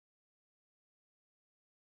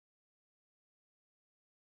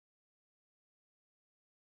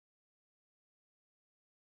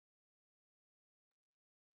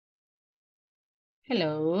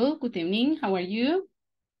Hello, good evening. How are you?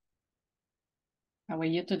 How are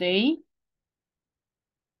you today?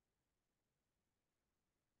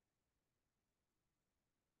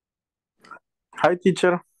 Hi,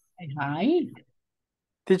 teacher. Hi.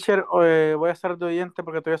 Teacher, voy a estar de oyente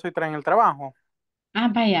porque todavía estoy en el trabajo Ah,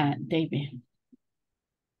 vaya, David.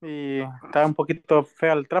 y está un poquito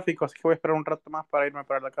feo el tráfico, así que voy a esperar un rato más para irme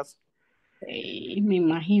para la casa. Me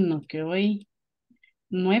imagino que hoy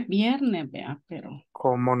no es viernes, vea, pero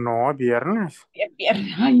 ¿Cómo no? ¿Viernes? es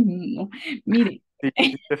viernes. Ay, no. Mire, Sí,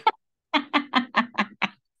 teacher.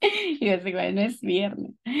 yo digo, "Ay, no es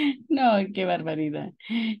viernes. No, qué barbaridad.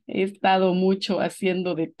 He estado mucho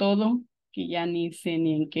haciendo de todo que ya ni sé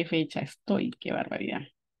ni en qué fecha estoy. Qué barbaridad.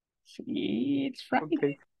 Sí, it's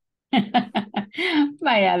Friday. Ok.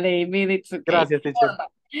 Vaya, David, it's okay. Gracias, teacher.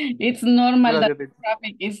 It's normal that Gracias, teacher.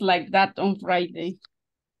 traffic is like that on Friday.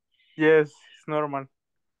 Yes, it's normal.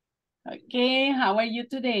 Okay, how are you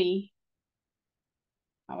today?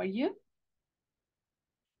 How are you?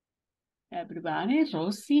 Everybody,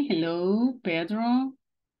 Rosie, hello, Pedro,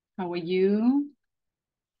 how are you?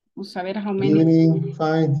 Vamos a ver how Good many. evening.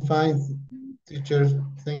 Fine, teacher.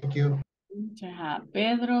 Thank you.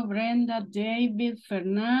 Pedro, Brenda, David,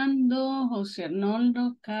 Fernando, José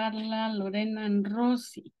Arnoldo, Carla, Lorena, and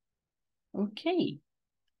Rosie. Okay,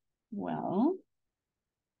 well,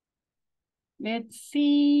 let's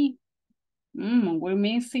see. We're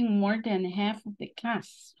missing more than half of the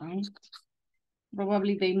class, right?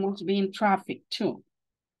 Probably they must be in traffic too.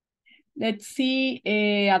 Let's see,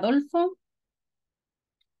 Adolfo.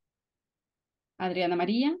 Adriana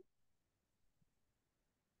María.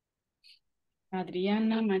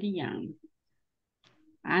 Adriana María.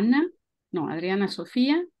 Ana. No, Adriana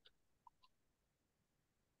Sofía.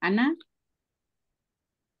 Ana.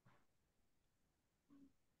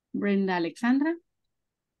 Brenda Alexandra.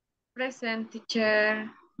 Present, teacher.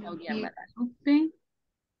 Claudia Guadalupe.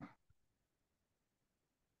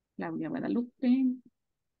 Claudia Guadalupe.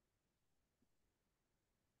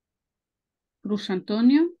 Cruz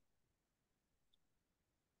Antonio.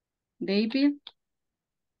 David.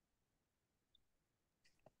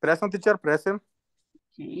 Present, teacher, present.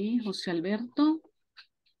 Okay. José Alberto.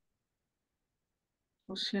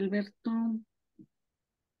 José Alberto.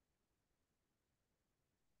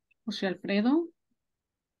 José Alfredo.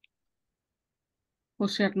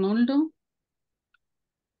 José Arnoldo.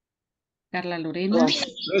 Carla Lorena.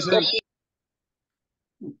 Present.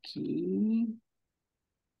 Okay.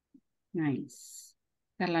 Nice.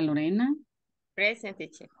 Carla Lorena. Present,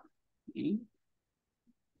 teacher. Okay.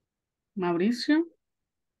 Mauricio.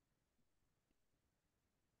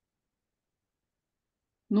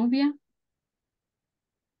 Nubia.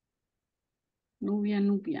 Nubia.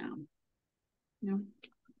 No.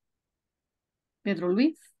 Pedro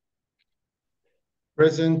Luis.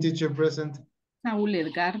 Present, teacher, present. Saúl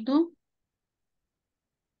Edgardo.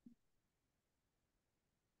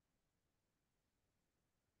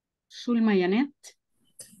 Zulma Yanet.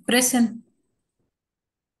 Present.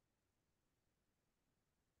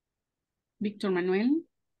 Víctor Manuel.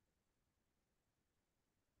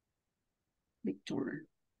 Víctor.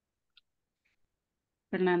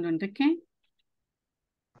 Fernando Enrique.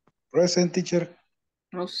 Present, teacher.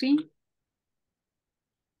 Rosy.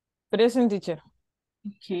 Present, teacher.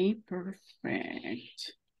 Okay,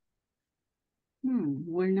 perfect.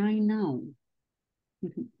 Where am I now?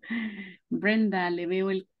 Brenda, le veo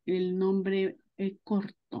el nombre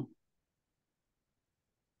corto.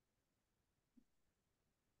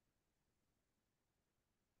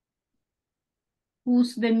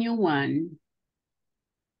 Who's the new one?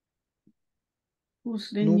 Who's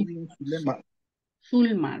the new one?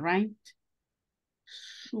 Zulma, right?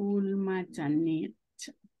 Zulma Janet.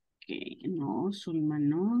 Okay, no, Zulma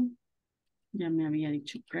no. Ya me había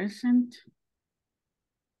dicho present.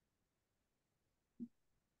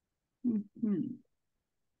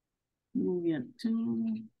 Nubia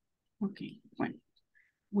too. Okay, bueno.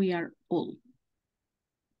 We are all.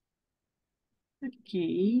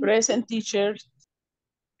 Okay. Present, teacher.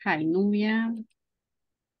 Hi, Nubia.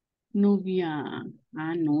 Nubia.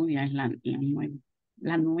 Ah, Nubia es la nueva.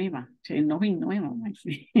 La nueva. Sí, no es nueva.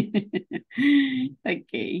 Sí.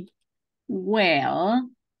 Okay. Well,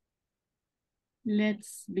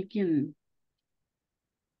 let's begin.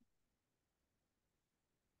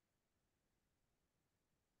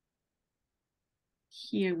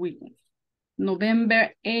 Here we go.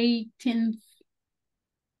 November 18th.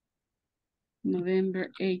 November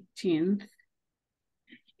 18th.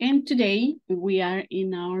 And today we are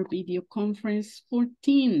in our video conference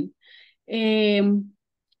 14.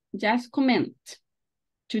 Just comment.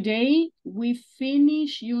 Today we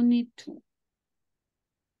finish unit 2.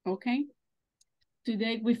 Okay.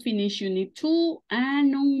 Today we finish unit 2,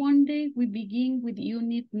 and on Monday we begin with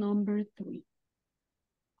unit number 3.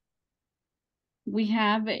 We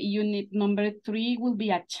have unit number 3 will be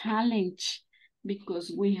a challenge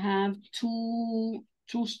because we have two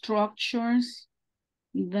structures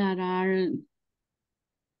that are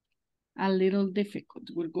a little difficult.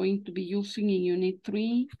 We're going to be using in unit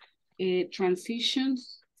 3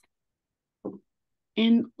 transitions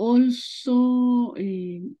and also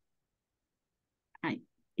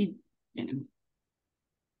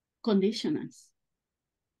conditionals.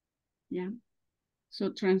 Yeah.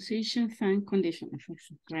 So transitions and conditionals.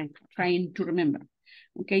 Right. Trying to remember.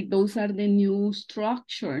 Okay, those are the new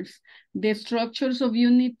structures. The structures of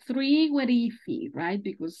unit 3 were iffy, right?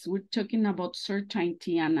 Because we're talking about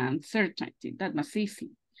certainty and uncertainty. That was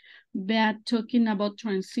easy. But talking about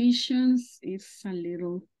transitions is a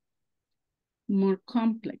little more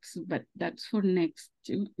complex, but that's for next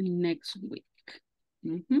week.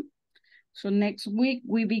 So next week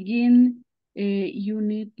we begin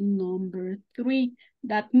unit number 3.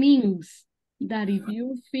 That means that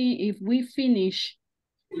if we finish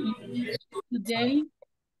today,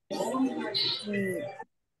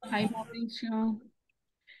 hi Mauricio.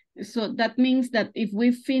 So that means that if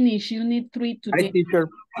we finish unit 3 today, Hi, teacher.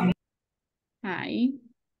 Hi,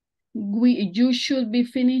 you should be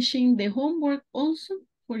finishing the homework also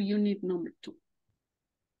for unit number 2.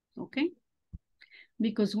 Okay?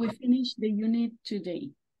 Because we finished the unit today.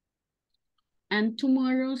 And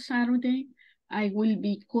tomorrow, Saturday, I will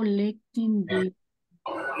be collecting the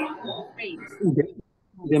grades.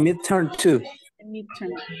 The midterm too. The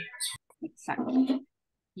midterm, exactly.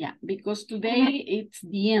 Yeah, because today it's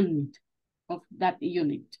the end of that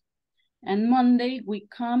unit. And Monday we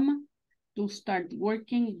come to start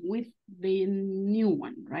working with the new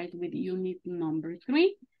one, right? With unit number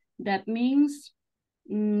 3. That means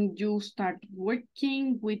you start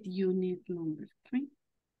working with unit number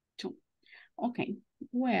 2. Okay,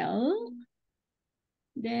 well,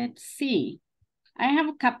 let's see. I have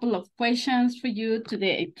a couple of questions for you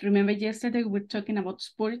today. Remember yesterday we were talking about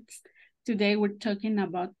sports. Today we're talking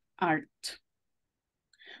about art.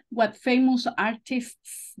 What famous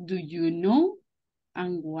artists do you know?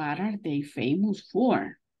 And what are they famous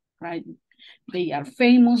for, right? They are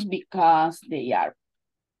famous because they are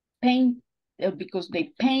because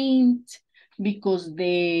they paint, because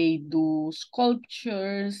they do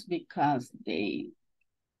sculptures, because they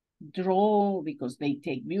draw, because they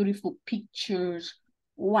take beautiful pictures.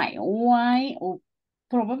 Why? Or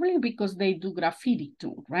probably because they do graffiti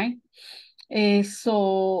too, right?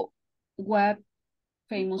 So what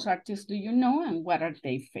famous artists do you know and what are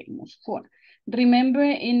they famous for? Remember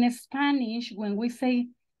in Spanish, when we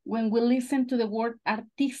listen to the word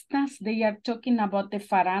artistas, they are talking about the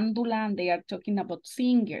farándula and they are talking about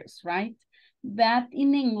singers, right? That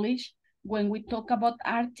in English, when we talk about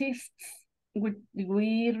artists,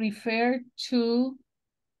 we refer to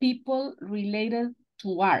people related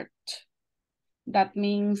to art. That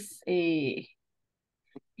means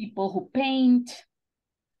people who paint,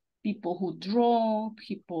 people who draw,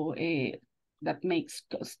 people that make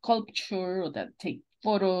sculpture or that take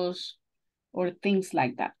photos or things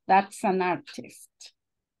like that. That's an artist,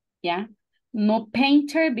 yeah? No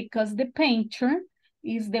painter, because the painter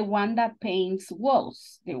is the one that paints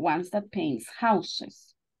walls, the ones that paints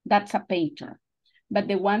houses. That's a painter. But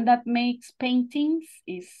the one that makes paintings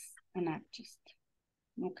is an artist,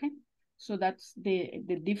 okay? So that's the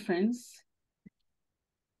difference.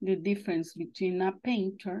 The difference between a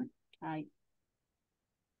painter,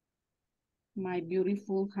 my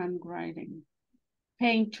beautiful handwriting.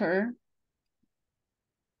 Painter,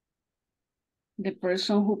 the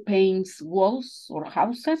person who paints walls or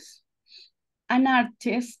houses. An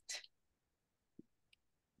artist,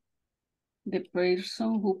 the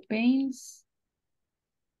person who paints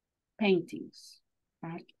paintings.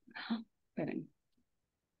 Artist.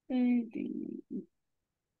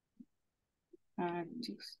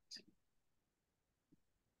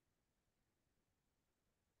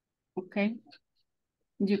 Okay.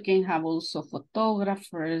 You can have also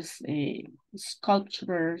photographers,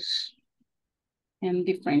 sculptors, and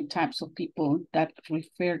different types of people that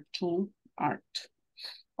refer to art.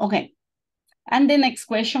 Okay. And the next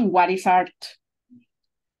question, what is art?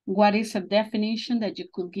 What is a definition that you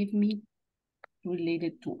could give me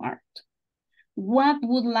related to art? What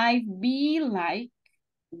would life be like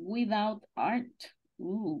without art?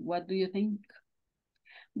 Ooh, what do you think?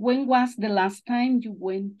 When was the last time you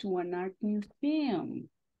went to an art museum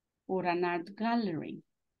or an art gallery?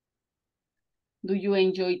 Do you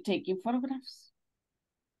enjoy taking photographs?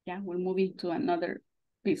 Yeah, we're moving to another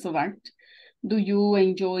piece of art. Do you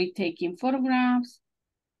enjoy taking photographs?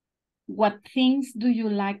 What things do you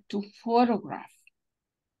like to photograph?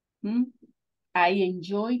 I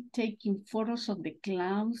enjoy taking photos of the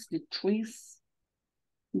clouds, the trees,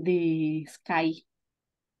 the sky,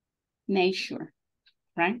 nature,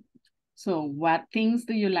 right? So what things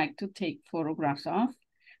do you like to take photographs of?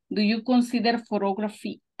 Do you consider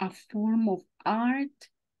photography a form of art?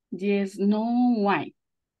 Yes, no, why?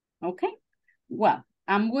 Okay, well,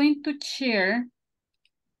 I'm going to share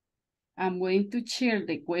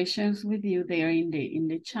the questions with you there in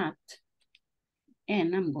the chat.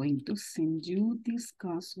 And I'm going to send you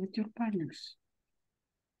discuss with your partners.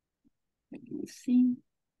 Let me see.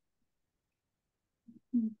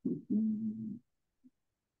 Thank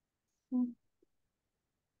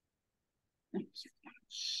you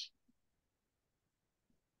much.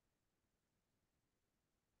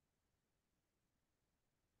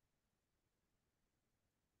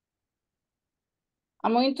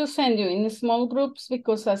 I'm going to send you in small groups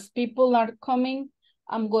because as people are coming,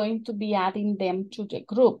 I'm going to be adding them to the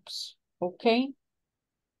groups, okay?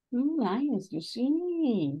 Nice, you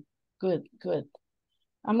see. Good, good.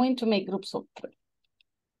 I'm going to make groups of 3.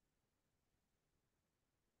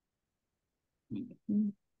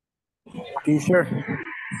 Teacher,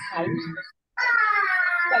 Hi.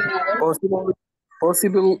 Tell me, Adolfo.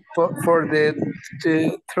 possible for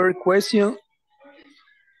the third question.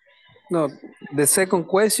 No, the second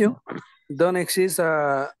question don't exist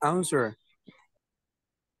answer.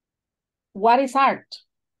 What is art?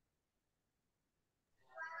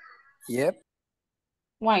 Yep.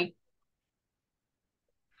 Why?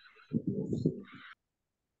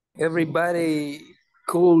 Everybody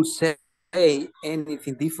could say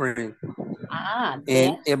anything different, Then.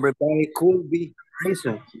 and everybody could be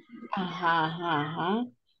reason.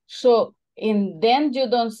 So, and then you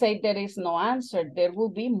don't say there is no answer. There will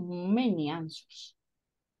be many answers,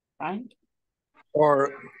 right?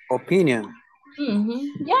 Or opinion.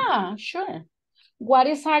 Yeah, sure. What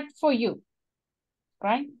is art for you,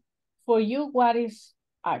 right? For you, what is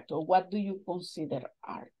art, or what do you consider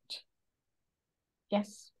art?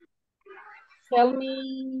 Yes. Tell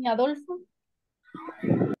me, Adolfo.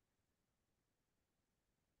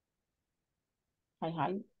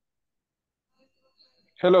 Hi.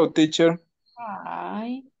 Hello, teacher.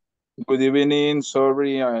 Hi. Good evening.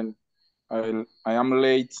 Sorry, I am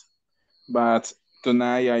late, but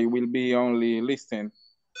tonight I will be only listening.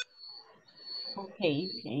 Okay.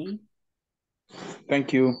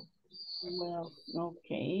 Thank you. Well,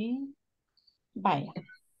 okay. Vaya.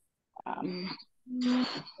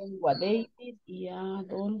 David y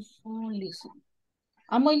Adolfo, listen.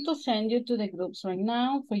 I'm going to send you to the groups right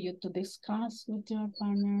now for you to discuss with your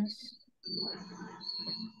partners.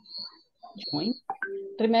 Join.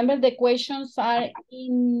 Remember, the questions are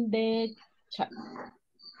in the chat.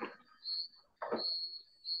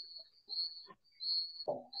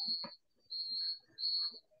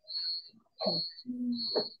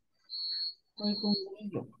 Voy con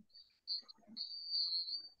ello.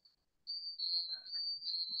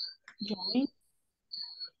 Join.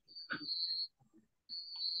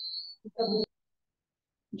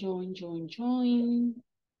 Join.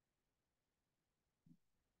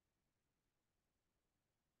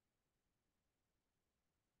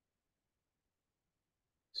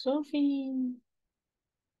 Sophie.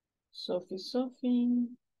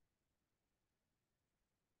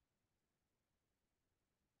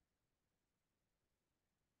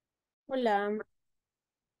 Hola.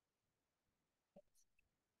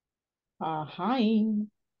 Hi.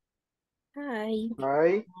 Hi.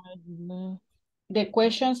 Hi. The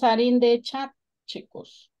questions are in the chat,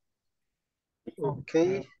 chicos.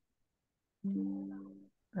 Okay. An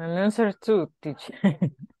answer too, teacher.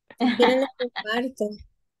 Quieren comparto.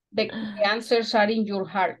 The answers are in your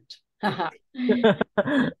heart.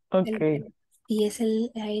 Okay. Y es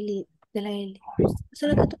la L de la L. ¿Eso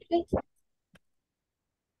es lo que tú crees?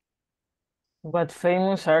 What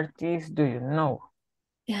famous artist do you know?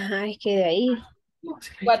 Ajá, es que de ahí.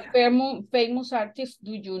 What famous artist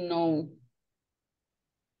do you know?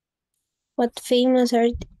 What famous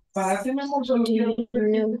artist do you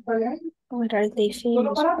know? What are they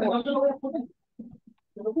famous for?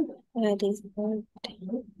 What is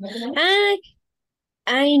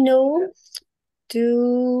I know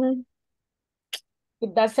to.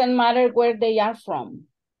 It doesn't matter where they are from.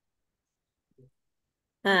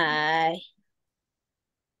 I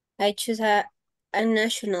choose a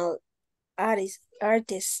national artist.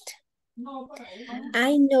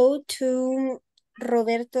 I know to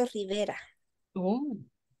Roberto Rivera. Oh.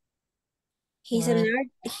 He's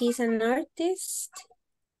an artist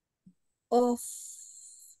of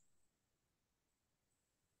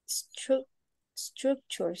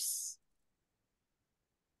structures.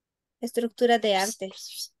 Estructura de arte.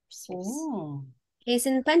 Oh. He's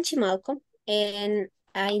in Panchimalco, and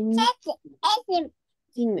I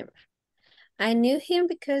knew him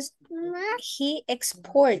because he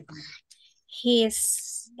export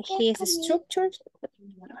his structures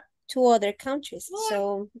to other countries.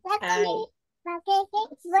 So vas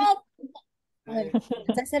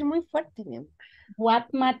a ser muy fuerte, mi amor.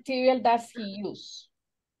 What material does he use?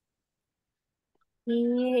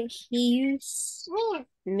 He used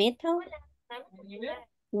metal,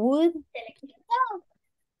 wood,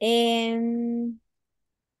 and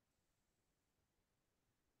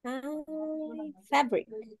fabric.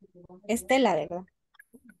 Es tela, ¿verdad?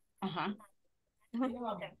 Ajá.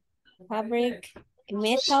 Ajá. Fabric,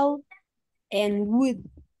 metal, and wood.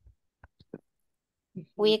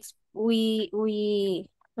 We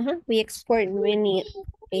export many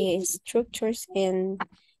structures and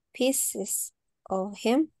pieces of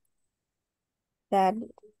him that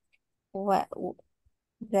were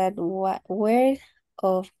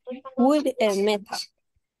of wood and metal.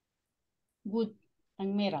 Wood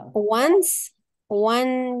and metal. Once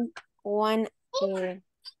one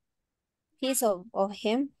piece of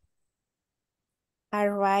him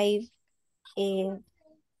arrived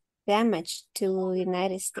damaged to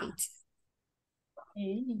United States.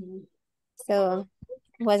 So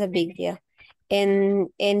it was a big deal. And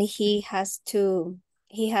he had to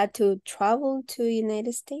travel to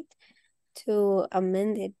United States to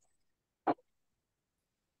amend it.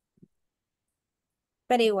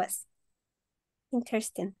 But it was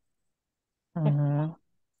interesting. Mhm.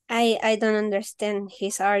 I don't understand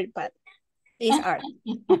his art, but it's art.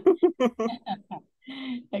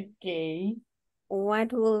 Okay.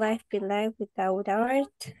 What would life be like without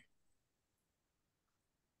art?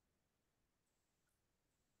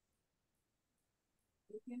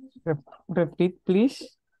 Repeat,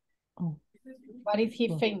 please. What is he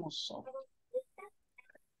famous of?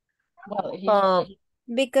 Well,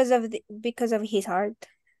 Because of his art.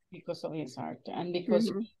 because of his art and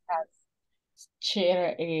because Mhm. he has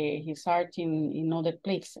shared his art in other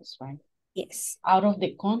places, right? Yes. Out of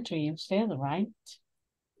the country, you said, right?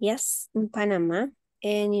 Yes, in Panama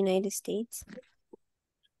and United States.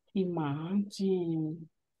 Imagine.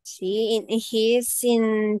 See, he is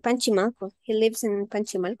in Panchimalco. He lives in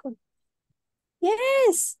Panchimalco.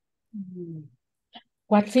 Yes.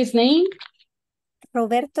 What's his name?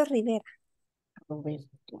 Roberto Rivera.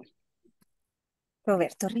 Roberto.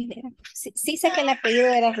 Roberto Rivera. Sí, sí sé que el apellido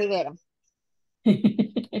era Rivera.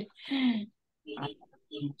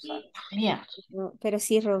 No, pero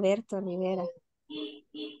sí, Roberto Rivera.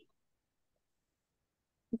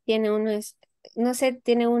 No sé,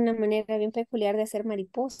 tiene una manera bien peculiar de hacer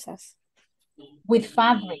mariposas. With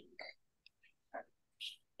fabric.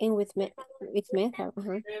 And with metal.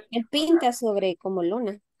 Ajá. Él pinta sobre como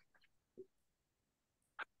lona.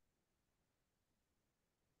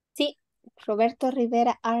 Sí, Roberto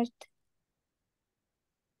Rivera Art.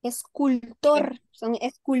 Escultor, son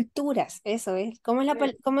esculturas, eso es.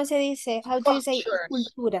 ¿Cómo se dice? How do you say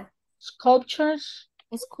escultura? Sculptures.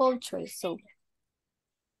 Sculpture, so.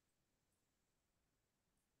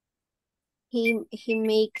 He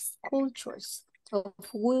makes sculptures of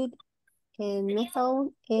wood and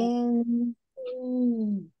metal and...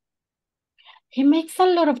 He makes a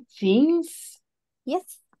lot of things.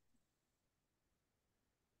 Yes.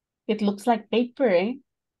 It looks like paper, eh?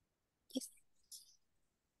 Yes.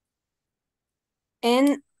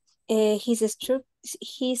 And his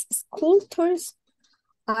sculptures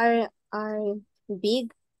are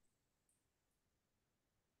big.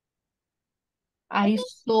 I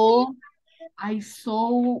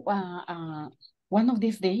saw one of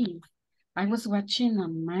these days. I was watching a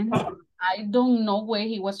man. I don't know where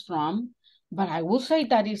he was from, but I will say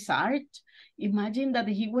that is art. Imagine that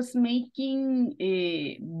he was making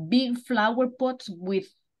big flower pots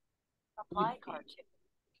with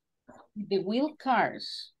the wheel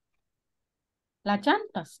cars. Las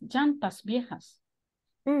llantas viejas.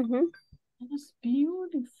 It was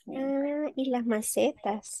beautiful. Y las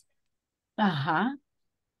macetas. Ajá.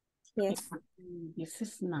 Yes. This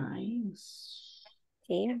is nice.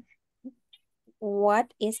 Sí.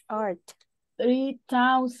 What is art?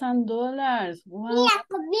 $3,000. Wow.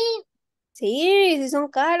 Sí, son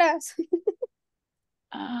caras.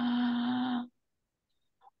 I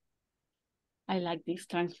like this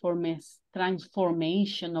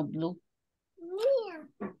transformation of blue.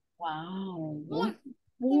 Wow. What?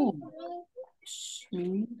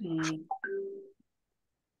 Really?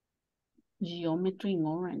 Geometry in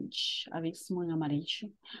orange. Abismo en amarillo.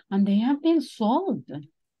 And they have been sold.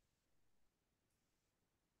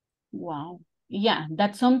 Wow. Yeah,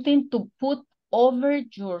 that's something to put over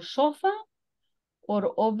your sofa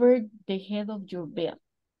or over the head of your bed.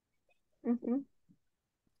 Ujú.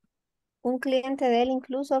 Un cliente de él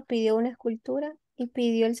incluso pidió una escultura y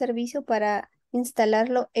pidió el servicio para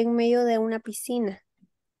instalarlo en medio de una piscina.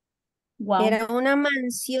 Wow. Era una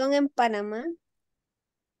mansión en Panamá.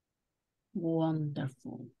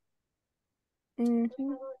 Wonderful.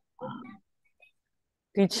 Ujú.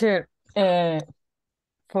 Teacher,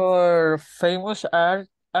 for famous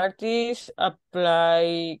artists,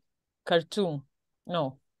 apply cartoon.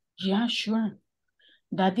 No. Yeah, sure.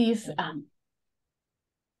 That is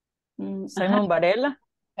Simon Varela.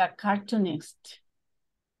 a cartoonist.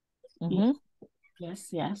 Mhm.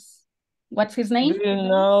 Yes, yes. What's his Do name? you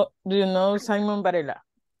know Simon Varela?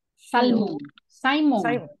 Simon.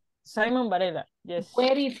 Simon Varela, yes.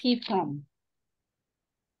 Where is he from?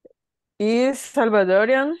 He's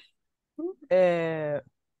Salvadorian,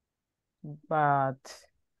 but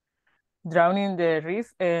drowning the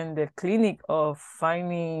reef and the clinic of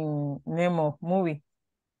Finding Nemo movie.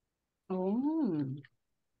 Oh,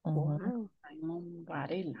 Wow. Simon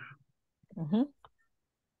Varela. Mhm.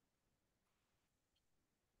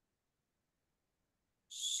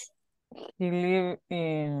 He live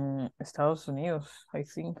in Estados Unidos, I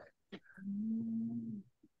think.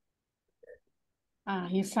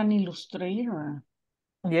 He's an illustrator.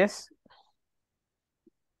 Yes.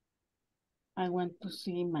 I want to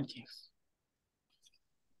see images.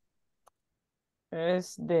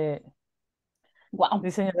 Es de Wow.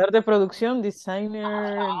 diseñador de producción,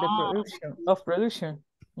 designer de production.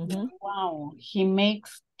 Mhm. Wow. He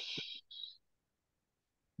makes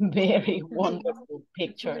very wonderful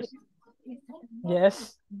pictures.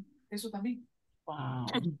 Yes. Wow.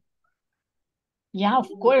 Yeah, of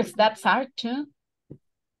course, that's art too.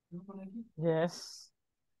 Yes.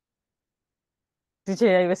 Sí,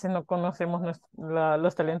 hay veces no conocemos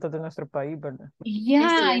los talentos de nuestro país, ¿verdad?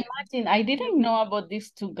 Yeah, imagine. I didn't know about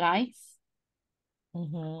these two guys.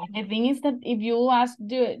 Mhm. The thing is that if you ask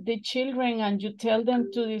the children and you tell them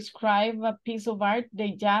to describe a piece of art,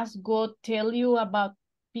 they just go tell you about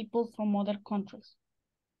people from other countries.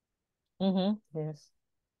 Mhm. Yes.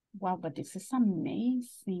 Wow, but this is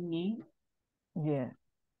amazing, eh? Yeah.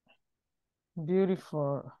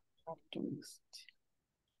 Beautiful. Optimist.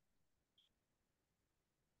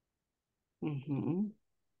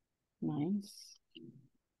 Nice.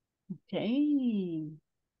 Okay.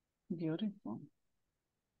 Beautiful.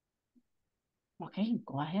 Okay,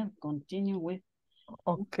 go ahead. Continue with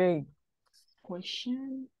Okay.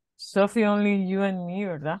 question. Sophie, only you and me,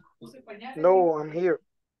 ¿verdad? No, I'm here.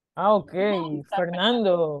 Okay.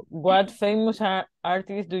 Fernando, what famous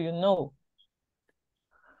artist do you know?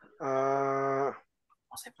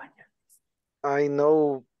 I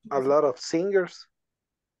know a lot of singers,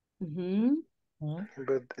 Mhm.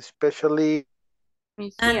 but especially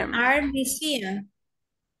Museum. Art museum.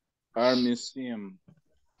 Art museum.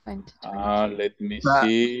 2020. Let me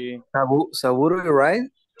see. Saburo, right?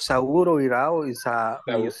 Saburo Irao is a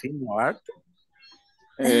museum of art.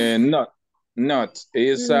 Not.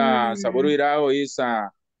 It's Saburo Irao is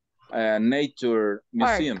a nature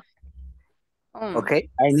museum. Okay,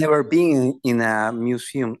 I never been in a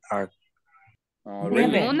museum art.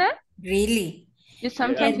 Really? Muna? Really? You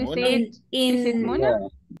sometimes visit Muna?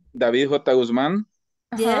 David J. Guzman?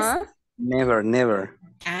 Yes. Never.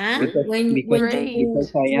 When you went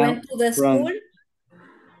to the school?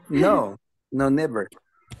 No, never.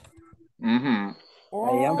 Mm-hmm.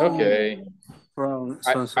 I am Okay. from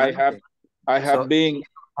I have been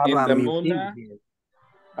in the Muna. here.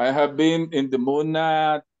 I have been in the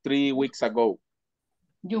Muna 3 weeks ago.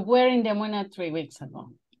 You were in the Muna 3 weeks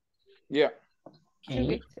ago. Yeah. 3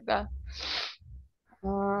 weeks ago.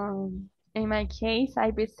 In my case,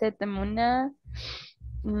 I visited the Muna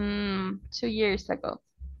 2 years ago.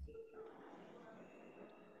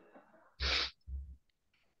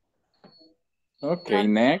 Okay,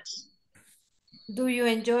 next. Do you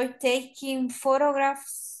enjoy taking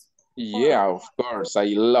photographs? Yeah, of course.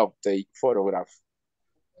 I love take photographs.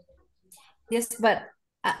 Yes, but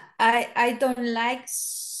I don't like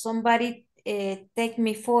somebody take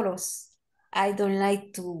me photos. I don't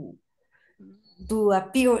like to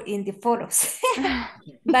appear in the photos.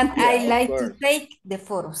 But Yeah, I like of to course. take the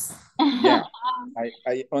photos. Yeah,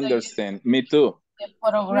 I understand. Me too. The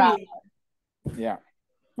photograph. Yeah.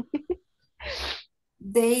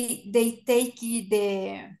 They take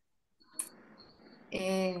the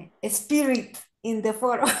spirit in the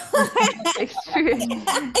photo.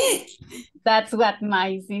 That's what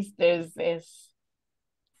my sister says.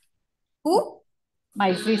 Who?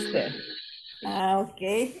 My sister.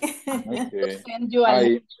 Okay. Okay. Send you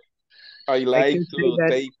a I like can say to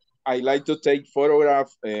that take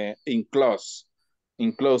photograph in close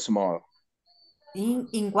mode.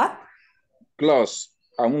 In what? Close,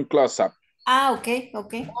 un close up. Ah, okay,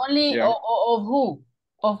 okay. Only Yeah. of who?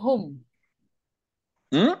 Of whom?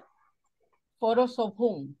 Hmm? Photos of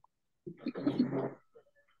whom?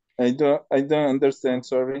 I don't understand,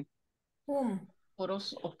 sorry.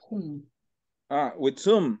 Photos of whom? With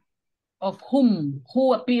Zoom. Of whom?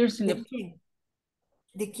 Who appears in ¿De the... quién?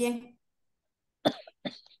 ¿De quién?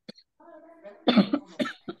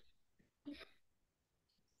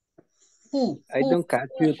 Who? I don't catch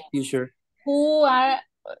you, teacher. Who are...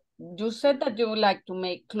 You said that you would like to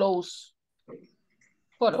make close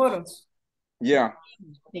photos. Foros. Yeah.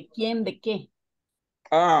 ¿De quién? ¿De qué?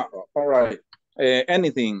 All right.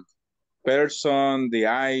 Anything. Person, the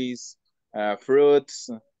eyes,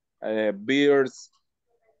 fruits, beards,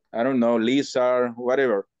 I don't know, lizard,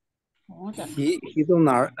 whatever. Oh, that's... He don't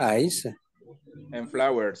have eyes. And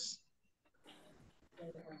flowers.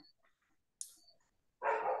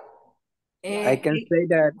 I can say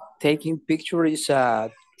that taking picture is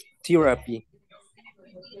a therapy.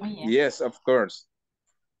 Oh, yeah. Yes, of course.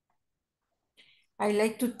 I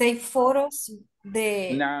like to take photos.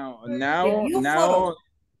 Now,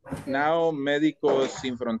 Médicos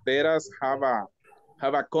Sin Fronteras have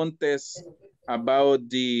a contest about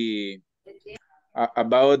the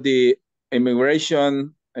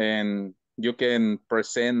immigration, and you can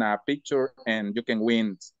present a picture and you can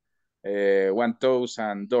win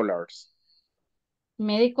 $1,000.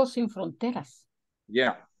 Médicos Sin Fronteras.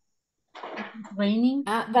 Yeah. Raining.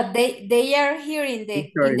 But they are here in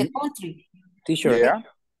the country. Teacher. Yeah.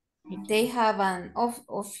 They have an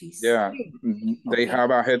office. Yeah. They have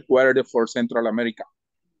a headquarters for Central America.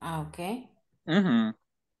 Okay. Mm-hmm.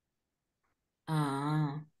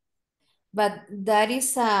 But that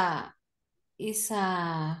is a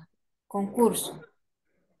concurso.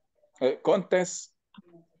 Contest.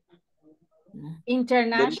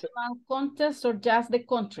 International contest or just the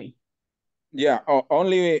country? Yeah,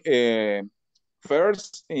 only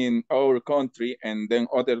first in our country and then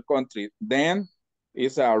other country. Then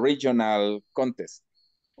it's a regional contest.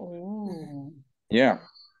 Oh. Yeah.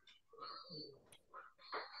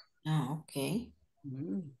 Okay.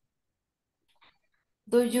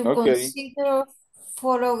 Do you consider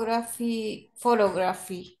photography a form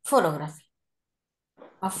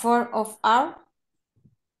of art?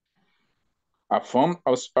 A form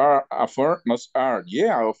of art.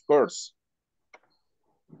 Yeah, of course.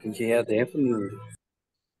 Yeah, definitely.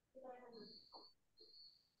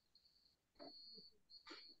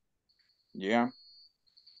 Yeah.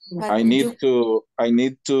 But I need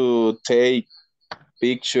to take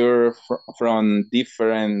picture from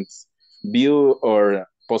different view or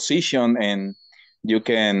position, and you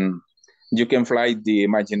can fly the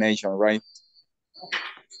imagination, right?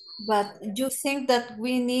 But you think that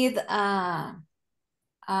we need a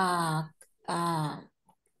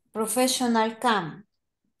professional cam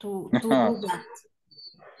to do that?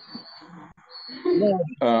 No.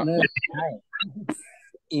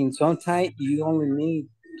 In some time, you only need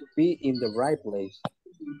to be in the right place.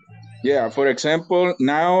 Yeah, for example,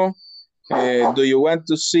 now, do you want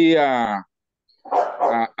to see a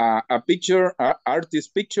picture,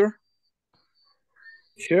 artist picture?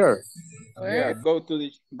 Sure. Yeah, go to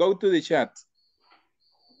the chat.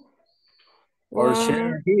 Or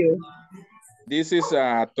share here. This is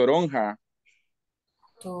a toronja.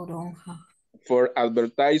 Toronja. For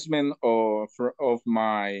advertisement of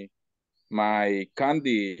my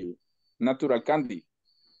candy, natural candy.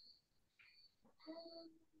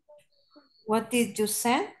 What did you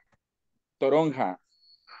say? Toronja.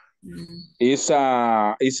 It's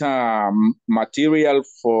a material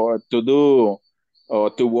to do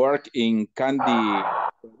or to work in candy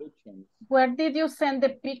production. Where did you send the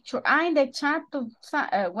picture? In the chat to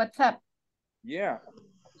WhatsApp. Yeah.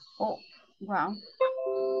 Oh, wow.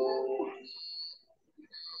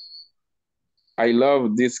 I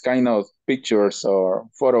love this kind of pictures or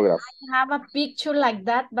photographs. I have a picture like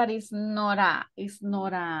that, but it's not a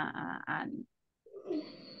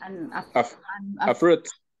fruit.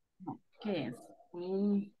 Okay.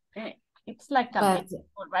 It's like a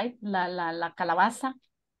vegetable, right? La calabaza.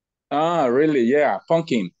 Ah, really? Yeah,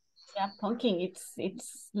 pumpkin. Yeah, pumpkin.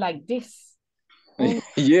 It's like this.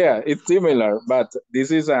 Yeah, it's similar, but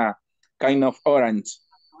this is a kind of orange.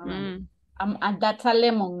 And that's a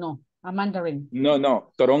lemon, no, a mandarin.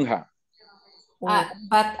 No, toronja.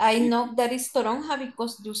 But I know that is toronja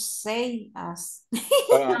because you say us. If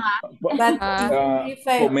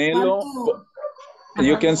I pomelo, want to...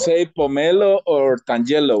 you can say pomelo or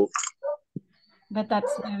tangelo. But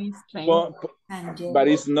that's very strange. But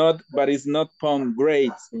it's not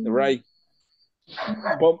pomegranates, right?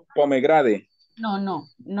 Pomegranate.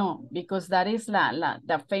 No, because that is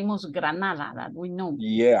the famous granada that we know.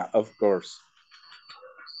 Yeah, of course.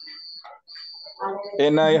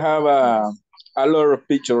 And I have a lot of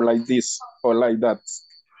pictures like this or like that.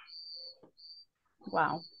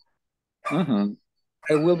 Wow. Mm-hmm.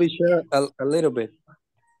 I will be sure a little bit.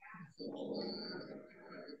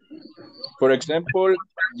 For example,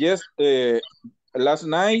 yes, last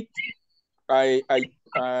night I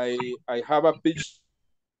have a picture.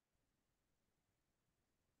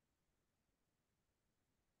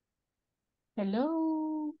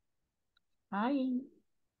 Hello. Hi.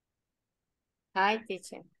 Hi,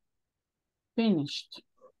 teacher. Finished.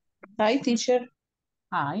 Hi, teacher.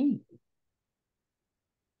 Hi.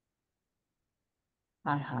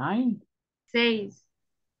 Hi. 6.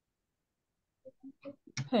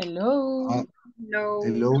 Hello. Hello.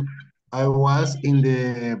 Hello. I was in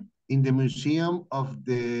the museum of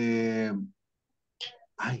the.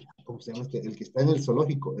 Ay, ¿cómo se llama este? El que está en el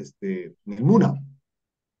zoológico, en el Muna.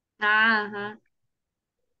 Ajá.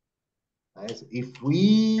 If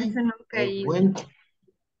we Eso nunca he ido.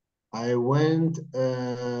 I went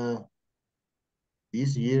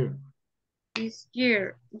this year. This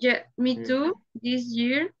year. Yeah, me too. This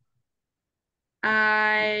year,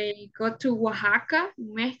 I go to Oaxaca,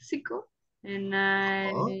 Mexico, and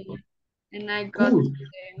I go Cool. to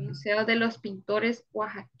the Museo de los Pintores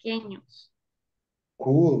Oaxaqueños.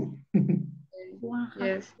 Cool.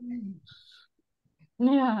 Yes.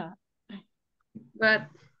 Yeah. But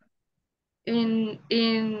in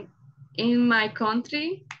my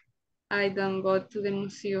country, I don't go to the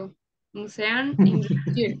museum in this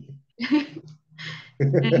year.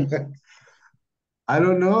 I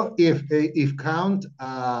don't know if count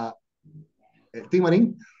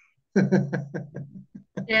Timarín.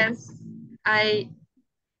 Yes,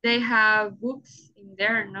 they have books in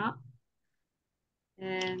there, no?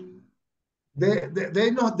 And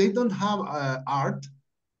they don't have art,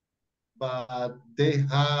 but they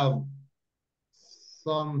have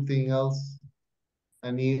something else.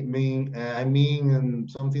 I mean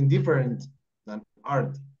something different than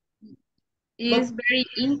art. it's very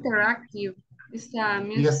interactive. It's a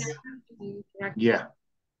museum. Yes. Interactive. Yeah.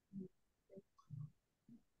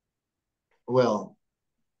 Well,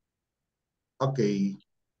 okay.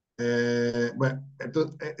 But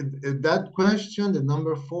that question, the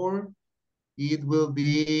number 4, it will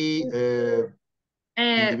be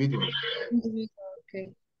individual.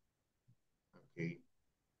 Okay. Okay.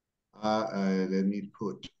 Let me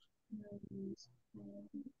put.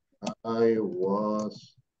 I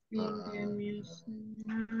was In the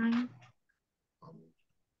museum.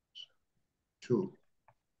 2.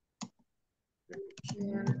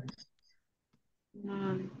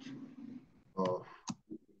 Of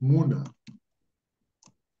Muna.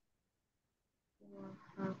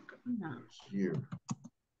 This year.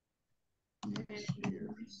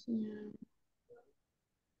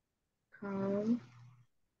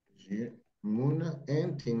 Muna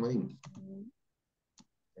and Timarín.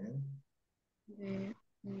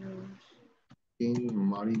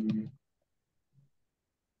 Timarín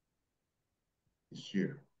this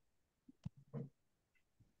year.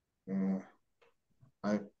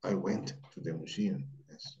 I went to the museum.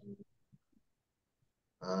 Yes.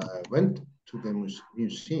 I went to the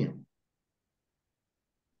museum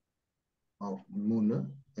of Muna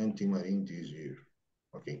and Timarín this year.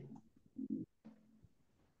 Okay.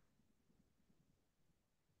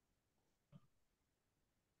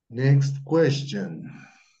 Next question.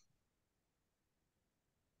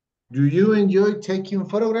 Do you enjoy taking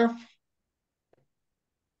photographs?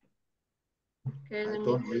 Okay, let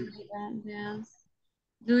me read that.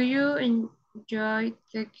 Do you enjoy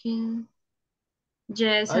taking?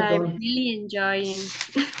 Yes, I really enjoy it.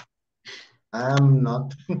 I'm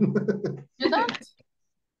not. You don't?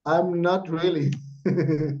 I'm not really.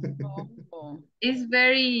 It's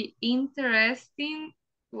very interesting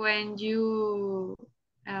when you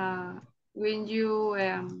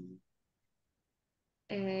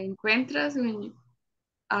encuentras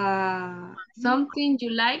something you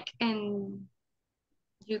like and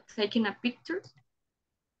you taking a picture.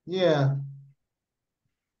 Yeah.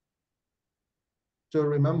 To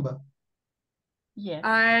remember. Yes.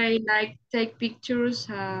 I like take pictures,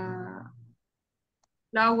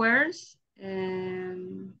 flowers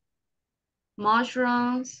and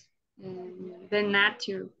mushrooms and the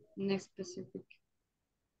nature in specific.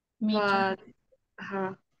 Me but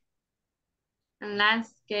too. And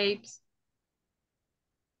landscapes.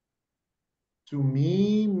 To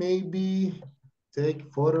me, maybe take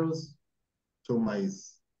photos to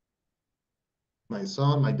my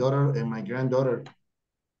son, my daughter, and my granddaughter.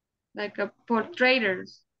 Like a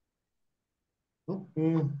portraitors.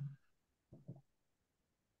 Mm,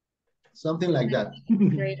 something like that.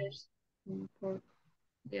 Portraitors.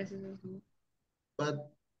 Yes,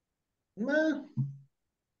 But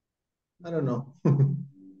I don't know.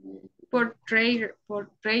 portraiter,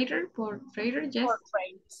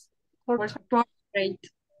 yes. Portrait.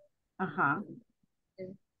 Ajá.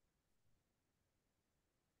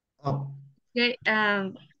 Oh. Okay,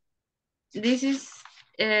 this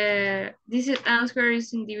answer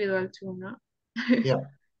is individual too, no? Yeah.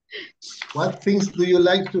 What things do you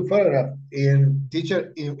like to photograph? In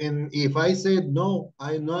teacher, if I said no,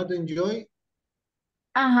 I not enjoy.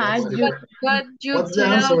 Ajá. What's the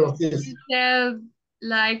answer of this? You tell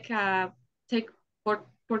like take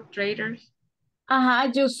portraitors.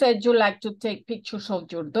 Ajá. You said you like to take pictures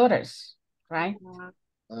of your daughters, right?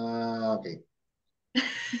 Okay.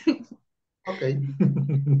 Okay.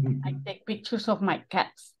 I take pictures of my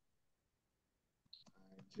cats.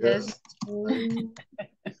 Just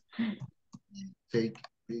take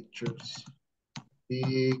pictures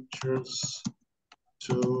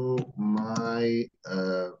to my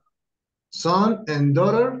son and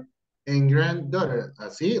daughter and granddaughter.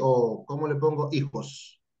 ¿Así? ¿O cómo le pongo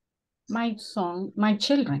hijos? My son, my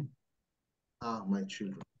children. My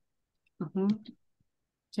children.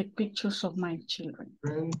 Take pictures of my children.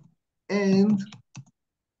 And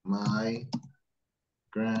my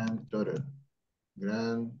granddaughter.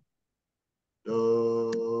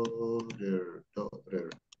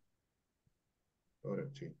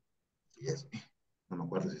 Daughter, sí. Yes. No me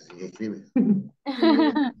acuerdo si se escribe.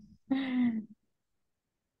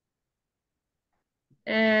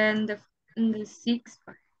 And the sixth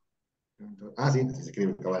part. Sí, sí se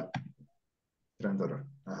escribe, cabal. Granddaughter.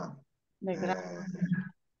 Ajá.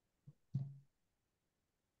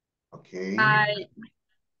 Okay.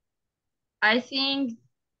 I think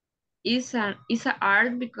it's an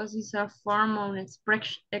art because it's a form of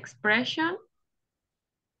expression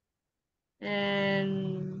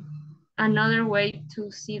and another way to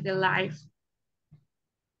see the life.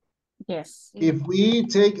 Yes. If we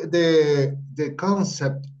take the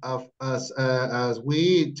concept of as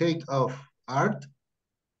we take of art,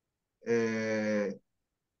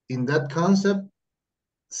 in that concept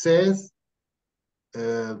says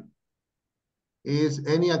is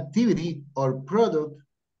any activity or product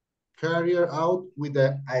carried out with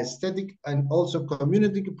an aesthetic and also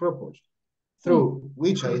community purpose through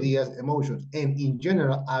which ideas, emotions, and in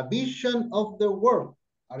general, a vision of the world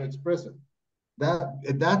are expressed.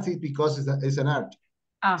 That's it because it's an art.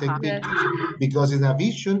 Take pictures. Because it's a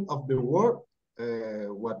vision of the world,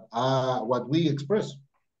 what we express.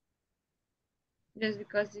 Just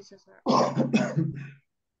because this is art.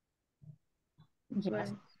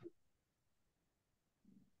 Yes.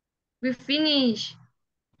 We finish.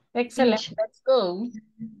 Excellent. Let's go.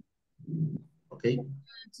 Okay.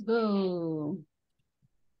 Let's go.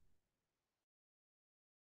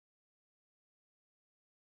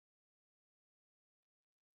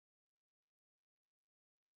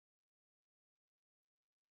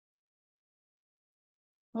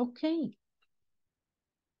 Okay.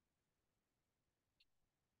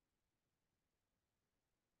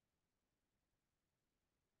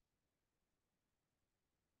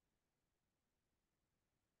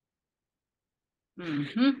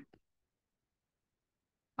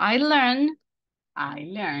 I learned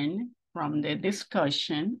from the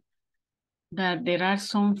discussion that there are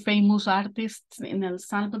some famous artists in El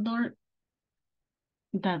Salvador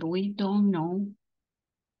that we don't know,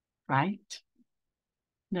 right?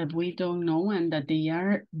 That we don't know and that they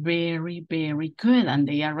are very, very good and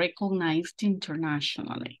they are recognized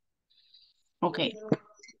internationally. Okay.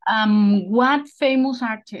 What famous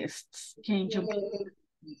artists can you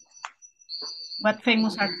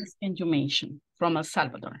mention from El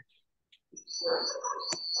Salvador?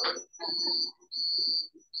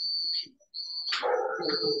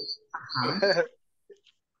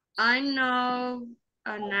 I know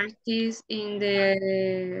an artist in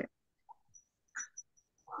the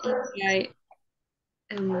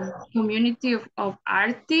community of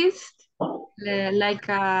artists, like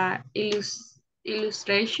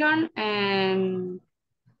illustration and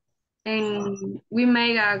we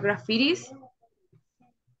make graffitis.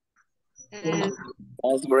 And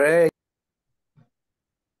that's great.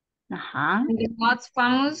 the most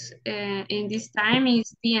famous in this time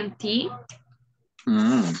is TNT.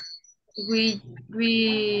 We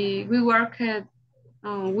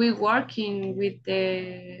working with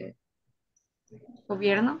the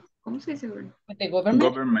gobierno. ¿Cómo se dice? With the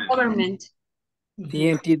government. Government.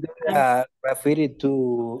 TNT do graffiti to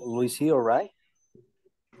Luisio, right?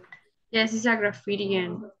 Yes, it's a graffiti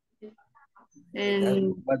and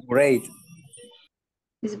That was great.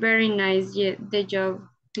 it's very nice. Yeah, the job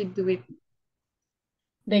he do it.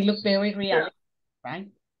 They look very realistic, right?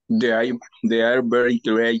 They are very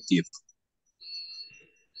creative.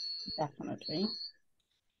 Definitely.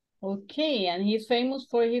 Okay, and he's famous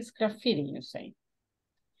for his graffiti, you say?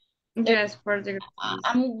 Yes, for the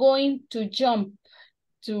I'm going to jump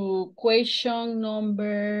to question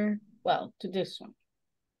number, well, to this one.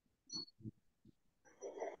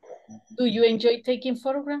 Do you enjoy taking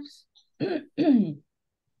photographs?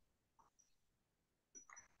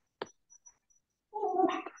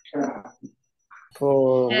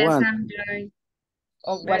 For yes, one, I'm doing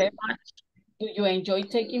Or very whatever. much. Do you enjoy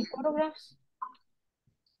taking photographs?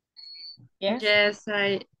 Yes? Yes,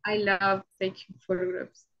 I love taking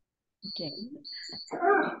photographs. Okay.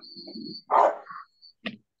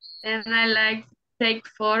 And I like take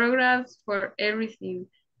photographs for everything.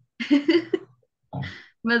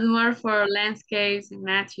 But more for landscapes and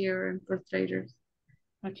nature and portraits.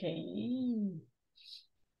 Okay.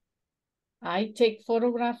 I take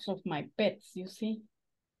photographs of my pets, you see.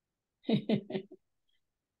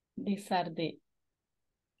 These are the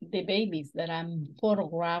babies that I'm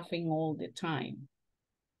photographing all the time.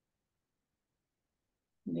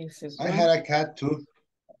 This is I one. had a cat too.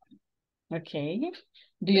 Okay.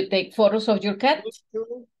 Do you take photos of your cat? Me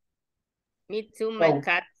too. Me too, my No.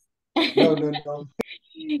 cat. No, no, no.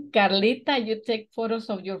 Carlita, you take photos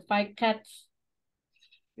of your 5 cats?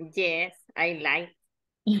 Yes, I like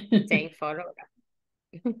taking photographs.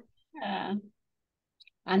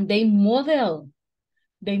 And they model.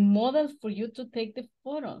 They model for you to take the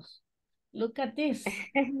photos. Look at this.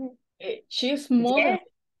 She's modeling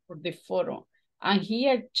for the photo. And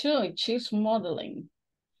here too, she's modeling.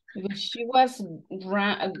 Because she was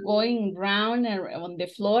going round on the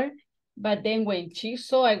floor. But then when she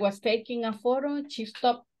saw I was taking a photo, she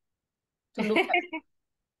stopped to look at it.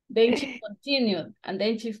 Then she continued, and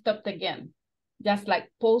then she stopped again. Just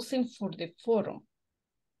like posing for the photo.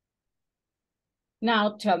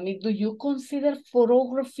 Now tell me, do you consider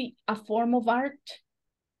photography a form of art?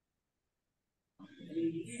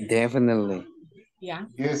 definitely. Yeah.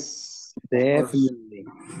 Yes. Definitely.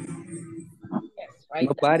 Yes,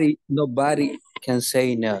 right. Nobody can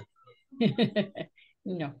say no.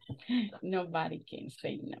 No, nobody can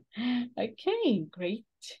say no. Okay, great,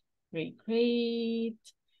 great, great.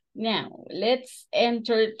 Now, let's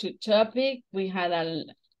enter to topic. We had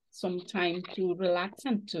some time to relax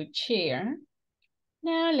and to share.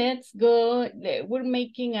 Now, let's go. We're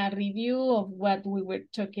making a review of what we were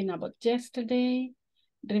talking about yesterday.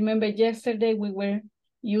 Remember, yesterday we were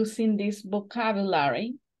using this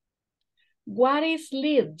vocabulary. What is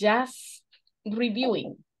LEED? Just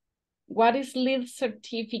reviewing. What is LEED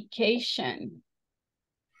certification?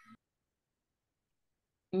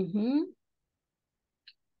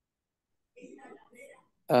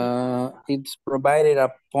 It's provided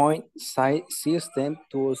a point system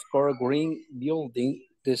to score green building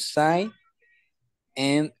design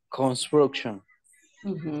and construction.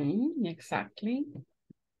 Exactly.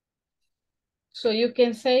 So you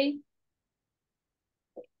can say,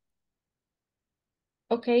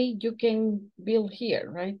 okay, you can build here,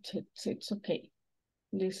 right? It's okay.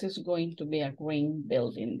 This is going to be a green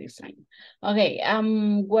building design. Okay,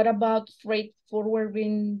 what about freight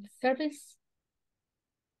forwarding service?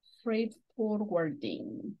 Freight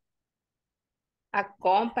forwarding. A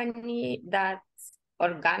company that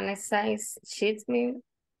organizes shipment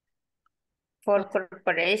for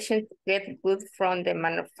corporation to get goods from the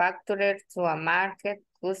manufacturer to a market,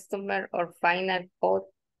 customer, or final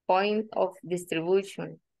point of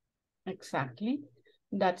distribution. Exactly.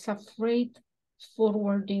 That's a freight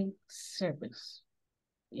forwarding service.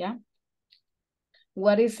 Yeah.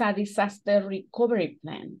 What is a disaster recovery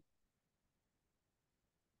plan?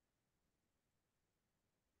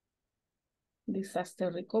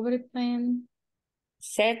 Disaster recovery plan.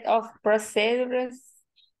 Set of procedures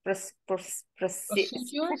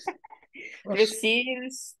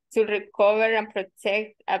procedures to recover and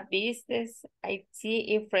protect a business IT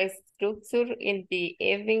infrastructure in the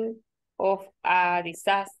event of a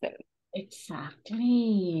disaster.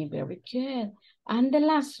 Exactly, very good. And the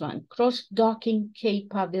last one, cross-docking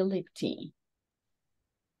capability.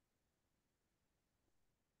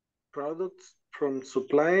 Products from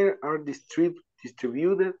supplier are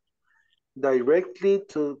distributed directly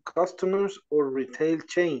to customers or retail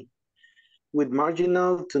chain with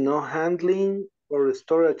marginal to no handling or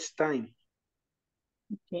storage time.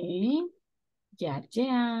 Okay, yeah.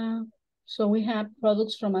 So we have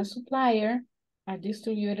products from a supplier are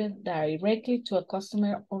distributed directly to a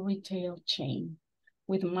customer or retail chain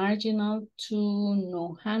with marginal to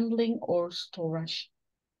no handling or storage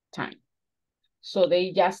time. So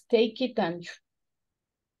they just take it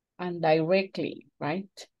and directly,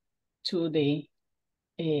 right, to the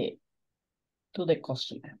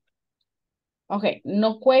customer. Okay,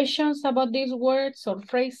 no questions about these words or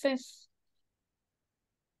phrases?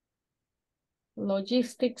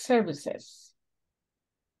 Logistic services.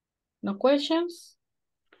 No questions?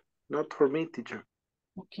 Not for me, teacher.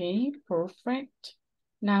 Okay, perfect.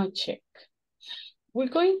 Now check. We're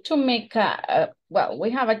going to make well,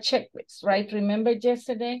 we have a checklist, right? Remember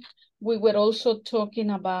yesterday, we were also talking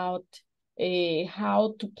about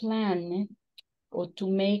how to plan or to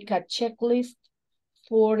make a checklist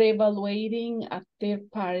for evaluating a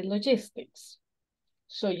third-party logistics.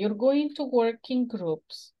 So you're going to work in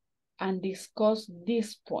groups and discuss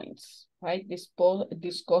these points, right?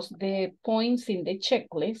 Discuss the points in the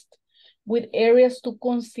checklist with areas to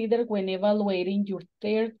consider when evaluating your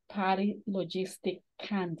third-party logistic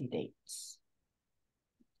candidates.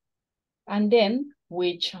 And then,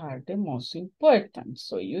 which are the most important?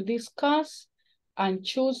 So you discuss and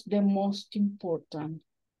choose the most important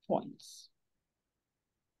points.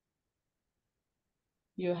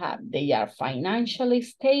 You have, they are financially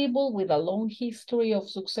stable with a long history of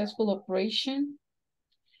successful operation.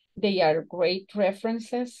 They are great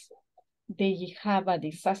references. They have a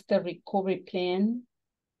disaster recovery plan.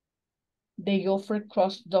 They offer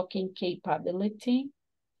cross-docking capability.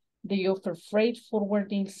 They offer freight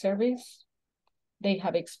forwarding service. They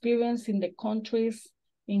have experience in the countries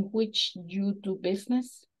in which you do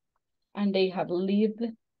business. And they have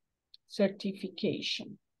LEED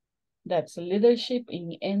certification. That's leadership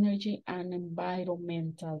in energy and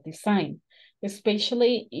environmental design,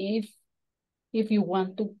 especially if you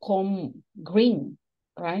want to come green,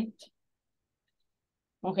 right?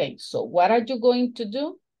 Okay, so what are you going to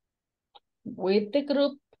do? With the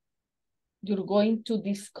group, you're going to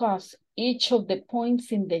discuss each of the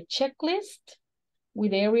points in the checklist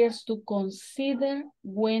with areas to consider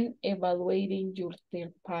when evaluating your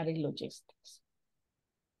third-party logistics.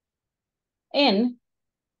 And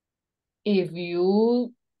if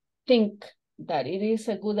you think that it is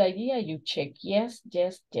a good idea, you check yes,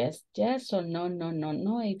 yes, yes, yes, or no, no, no,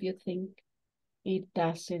 no, if you think it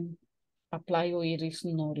doesn't apply or it is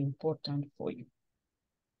not important for you.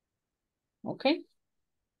 Okay?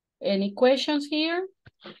 Any questions here?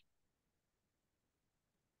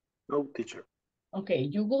 No, teacher. Okay,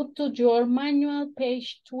 you go to your manual,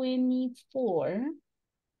 page 24.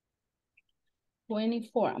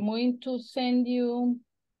 24, I'm going to send you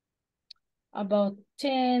about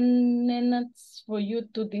 10 minutes for you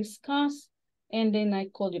to discuss, and then I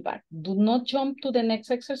call you back. Do not jump to the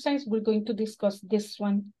next exercise. We're going to discuss this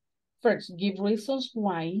one first. Give reasons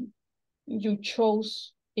why you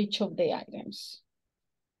chose each of the items.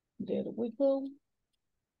 There we go.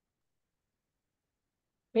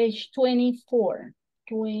 Page 24.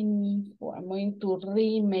 24. I'm going to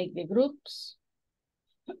remake the groups.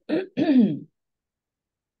 There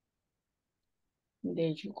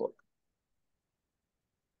you go.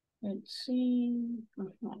 Let's see.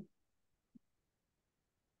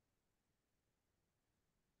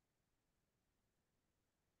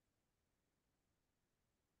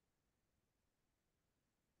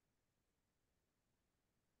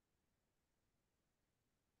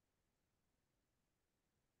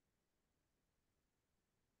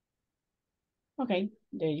 Okay,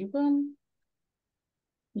 there you go.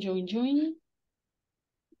 Join.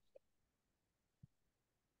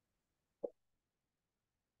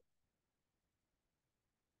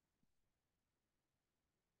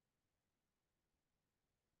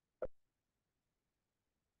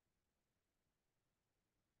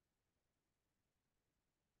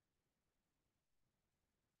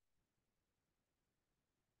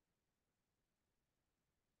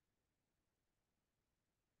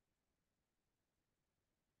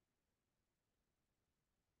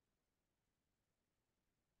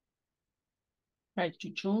 Try to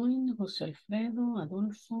join, Jose Alfredo,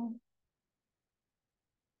 Adolfo.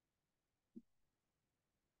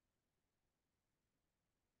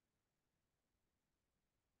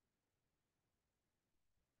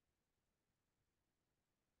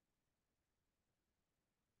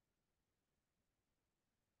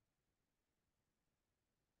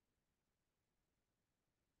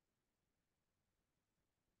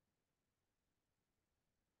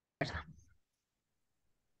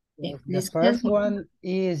 The first one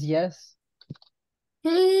is yes.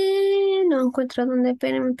 No encuentro dónde,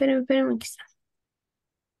 espérenme, aquí está.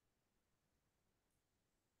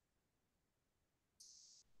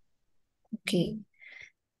 Okay.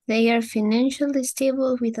 They are financially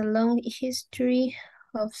stable with a long history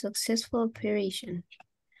of successful operation.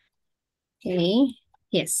 Okay.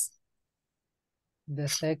 Yes. The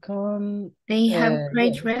second, They have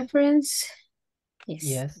great yes. reference. Yes.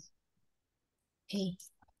 Yes. Okay.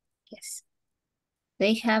 Yes.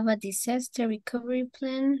 They have a disaster recovery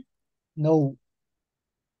plan. No.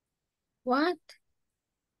 What?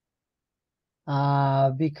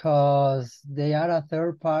 Because they are a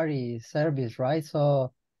third-party service, right?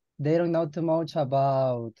 So they don't know too much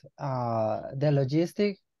about the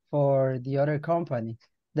logistic for the other company.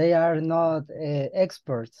 They are not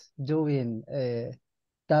experts doing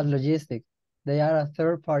that logistic. They are a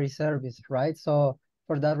third-party service, right? So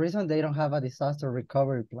for that reason, they don't have a disaster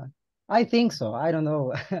recovery plan. I think so. I don't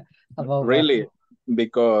know about that. Really,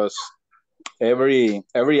 because every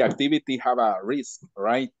activity have a risk,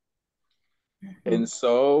 right? And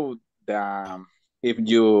so the if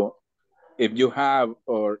you have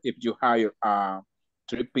or if you hire a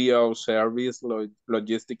 3PL service,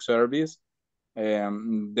 logistic service,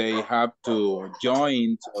 they have to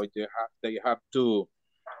join or they have to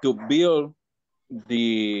build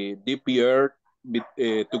the DPR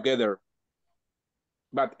together.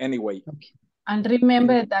 But anyway. Okay. And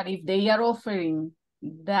remember that if they are offering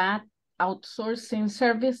that outsourcing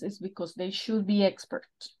service, it's because they should be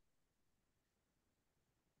experts.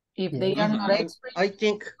 If they are not experts, I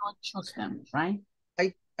think don't choose them, right?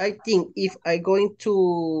 I think if I going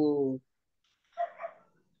to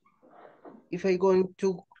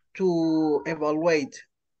evaluate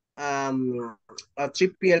a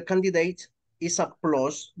 3PL candidate, is a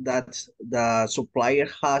plus that the supplier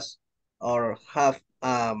has or have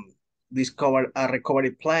discovered a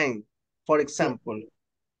recovery plan. For example,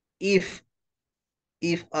 if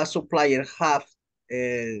a supplier have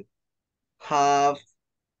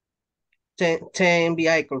 10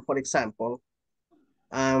 vehicles, for example,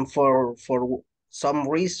 and for some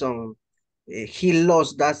reason he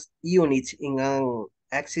lost that unit in an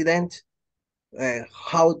accident,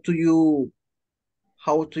 how do you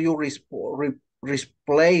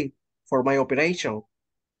replay for my operation?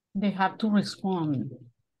 They have to respond,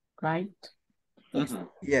 right?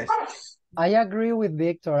 Yes. I agree with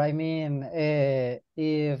Victor. I mean,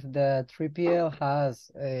 if the 3PL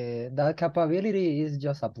has that capability, is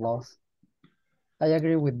just a plus. I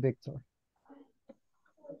agree with Victor.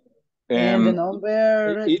 And the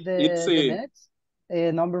number, the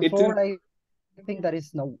next, number 4, I think that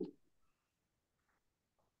is no.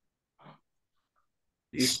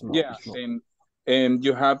 Yeah, and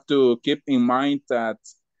you have to keep in mind that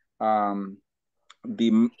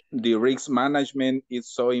the risk management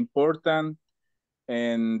is so important,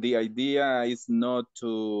 and the idea is not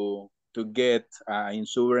to get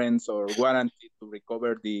insurance or warranty to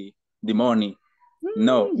recover the money.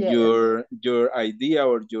 No, yes. your idea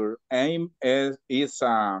or your aim is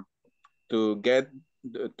to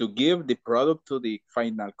give the product to the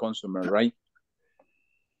final consumer, right?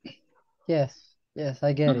 Yes,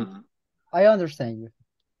 I get it. I understand you.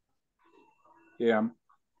 Yeah.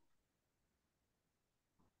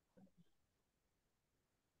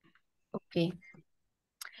 Okay.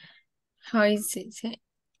 How is it?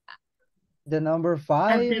 The number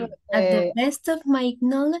 5. At the best of my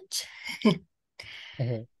knowledge,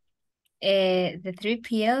 the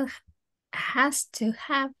 3PL has to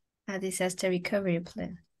have a disaster recovery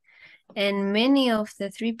plan. And many of the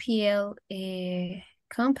 3PL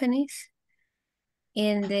companies,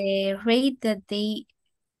 in the rate that they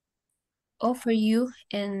offer you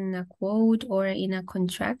in a quote or in a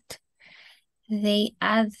contract, they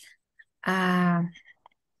add a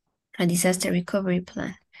disaster recovery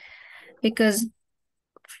plan. Because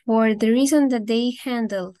for the reason that they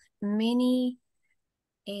handle many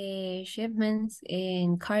shipments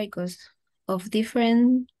and cargos of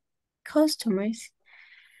different customers,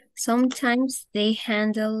 sometimes they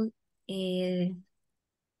handle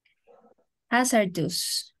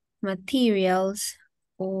hazardous materials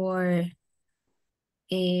or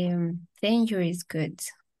dangerous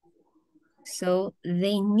goods. So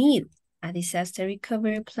they need a disaster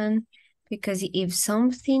recovery plan, because if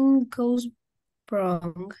something goes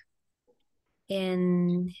wrong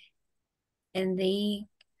and they,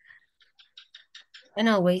 and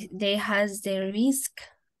always they has the risk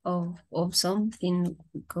of something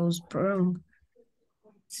goes wrong.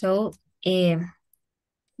 So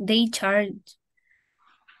they charge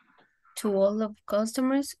to all of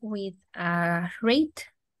customers with a rate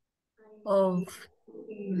of,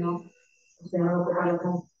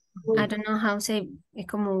 I don't know how to say, es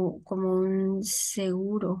como un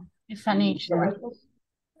seguro. It's an insurance.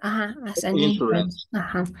 As an Insurance.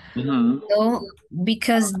 insurance. So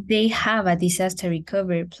because they have a disaster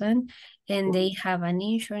recovery plan and they have an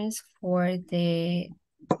insurance for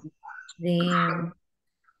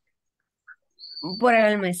por el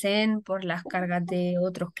almacén, por las cargas de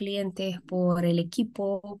otros clientes, por el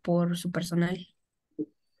equipo, por su personal.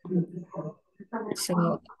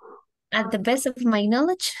 So, at the best of my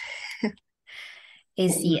knowledge,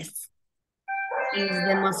 is yes. Is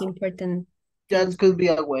the most important. That could be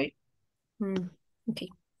a way. Okay.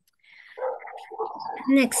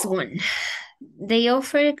 Next one. They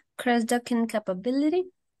offer cross-docking capability.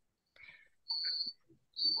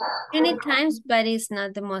 Many times, but it's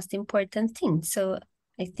not the most important thing. So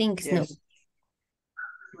I think no.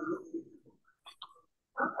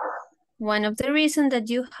 One of the reasons that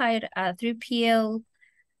you hire a 3PL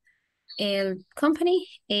company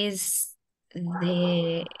is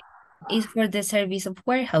for the service of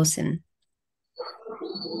warehousing.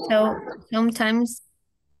 So sometimes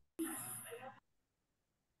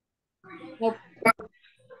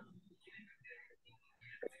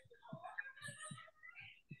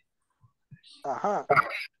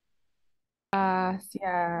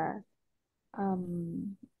hacia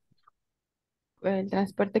el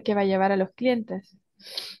transporte que va a llevar a los clientes.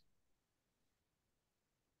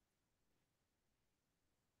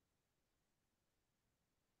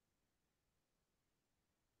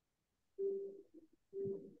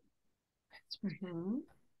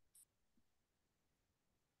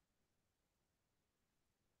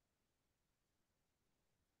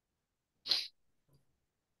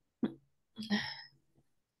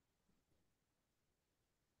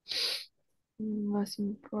 Most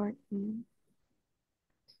important.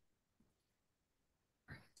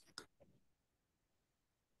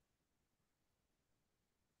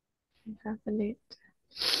 Have a look.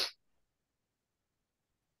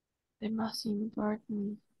 The most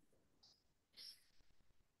important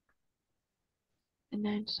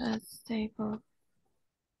financial stable.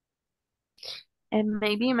 And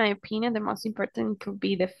maybe in my opinion, the most important could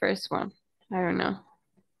be the first one. I don't know.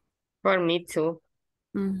 For me too.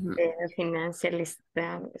 Financial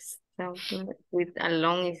stable with a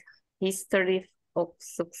long history of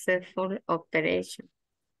successful operation.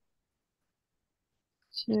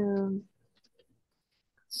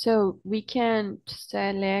 So we can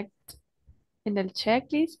select in the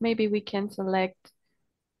checklist, maybe we can select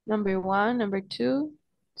number 1, number 2,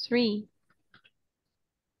 3.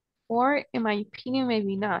 Or in my opinion,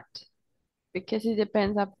 maybe not, because it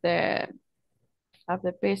depends of the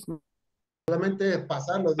business. Solamente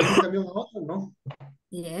pasarlo de un camión a otro, ¿no?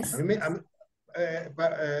 Yes.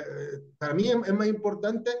 Para mí es más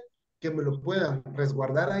importante que me lo puedan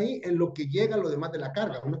resguardar ahí en lo que llega lo demás de la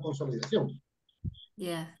carga, una consolidación.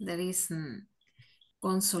 Yeah, there is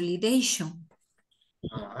consolidation.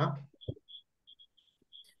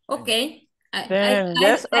 Okay.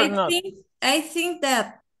 Yes or not? I think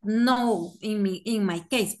that no in my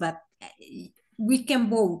case, but we can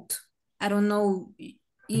vote. I don't know.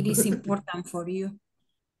 It is important for you.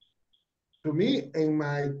 To me, in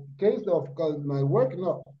my case of my work,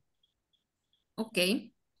 no.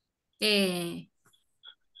 Okay.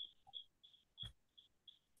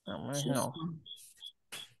 No.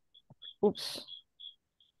 Oops.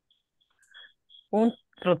 Un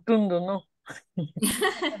rotundo no.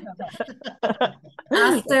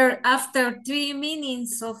 after 3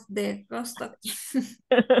 minutes of the crosstalk.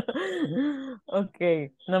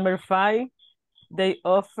 Okay. Number 5, they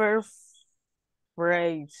offer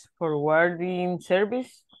freight forwarding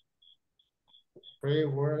service. Freight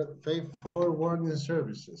forwarding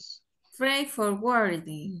services. Freight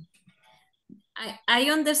forwarding. I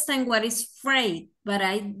understand what is freight, but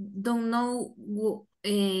I don't know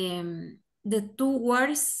the 2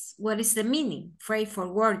 words, what is the meaning? Freight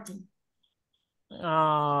forwarding.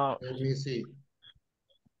 Let me see.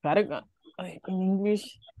 In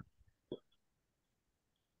English.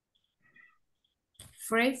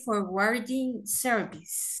 Freight forwarding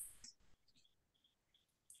service.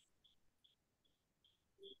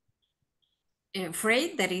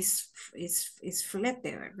 Freight, that is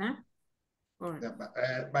flete, ¿verdad?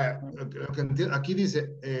 Aquí dice,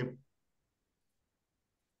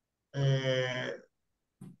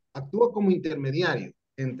 actúa como intermediario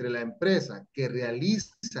entre la empresa que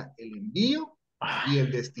realiza el envío y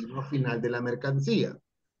el destino final de la mercancía.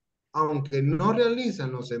 Aunque no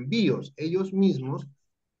realizan los envíos ellos mismos,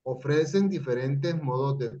 ofrecen diferentes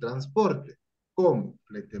modos de transporte, como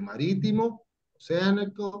flete marítimo,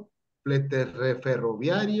 oceánico, flete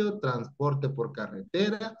ferroviario, transporte por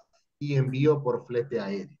carretera y envío por flete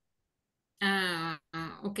aéreo.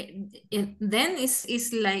 Okay. And then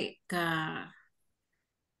it's like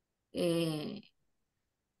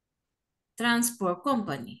transport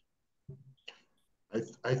company.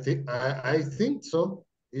 I think so.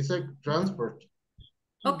 It's a transport.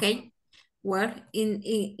 Okay. Well,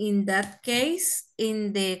 in that case,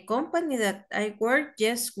 in the company that I work,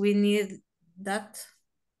 yes, we need that.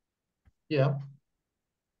 Yeah.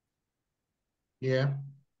 Yeah.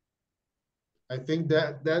 I think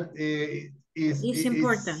that It's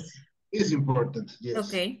important. is important. Yes.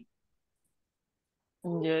 Okay.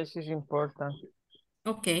 Yes, it's important.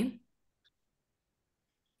 Okay.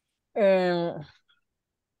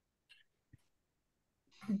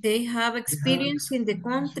 They have experience in the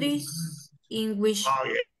countries in which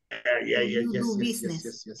you do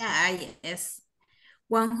business. Yes.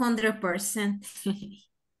 100%.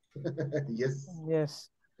 Yes. Yes.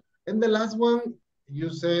 And the last one, you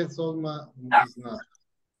said, Solma, is not.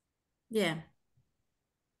 Yeah.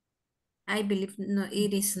 I believe no,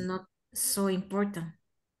 it is not so important.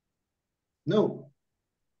 No.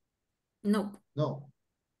 No. No.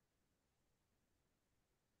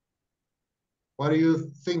 What do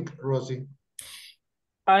you think, Rosie?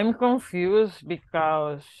 I'm confused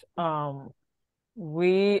because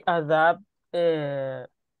we adapt the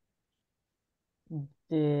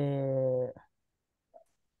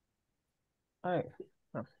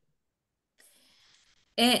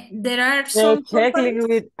There are some checklist companies.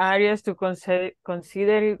 with areas to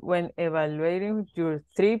consider when evaluating your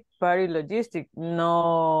three-party logistic.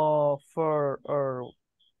 No, for or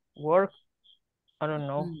work. I don't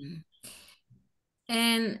know.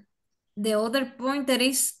 And the other point that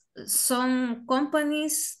is some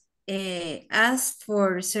companies ask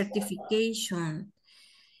for certification,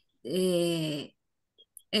 and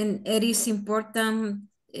it is important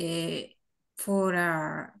for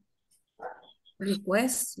a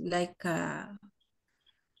request like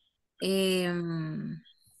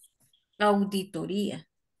auditoría.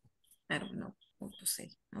 I don't know how to say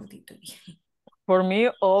auditoría. For me,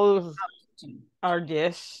 all are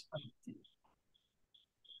yes.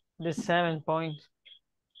 The 7 points.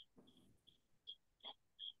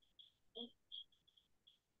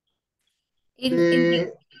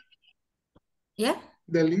 Yeah.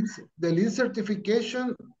 The lead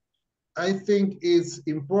certification, I think, is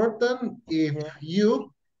important if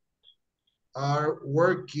you are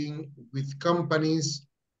working with companies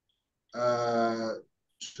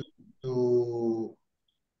to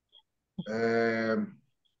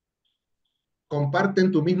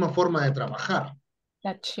comparten tu misma forma de trabajar.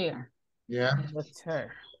 That share. Yeah. That's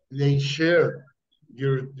her. They share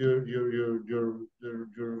your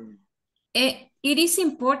It is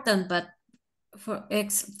important, but for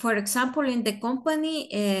example, in the company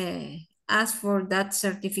ask for that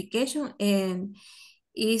certification and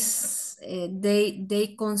is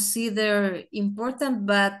they consider important,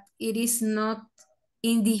 but it is not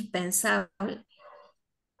indispensable.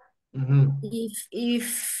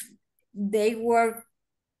 If they work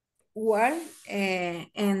well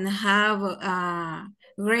and have a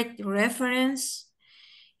great reference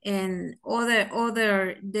and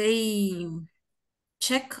other they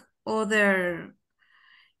check other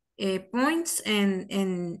points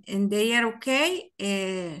and they are okay,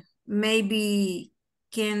 maybe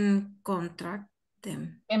can contract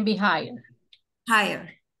them. And be higher. Higher.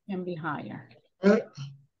 And be higher.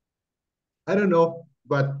 I don't know,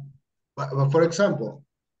 but for example,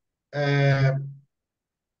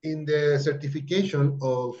 in the certification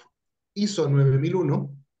of ISO 9001,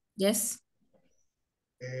 yes,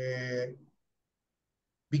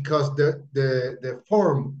 because the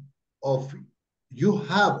form of you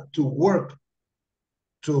have to work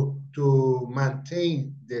to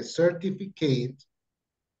maintain the certificate.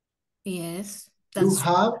 Yes,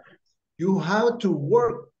 you have to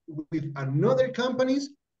work with another companies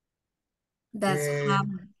that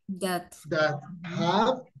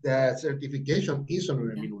have the certification ISO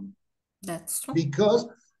 9001. That's true. Because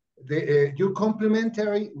you're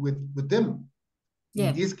complementary with them. Yeah.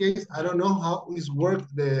 In this case, I don't know how is work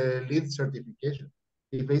the lead certification.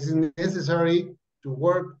 If it's necessary to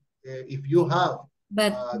work, if you have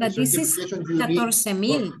but this is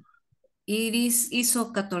 14,000. It is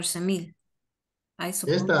ISO 14,000. I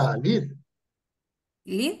suppose. Esta lead.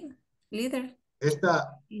 Leader.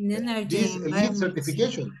 Esta in energy this lead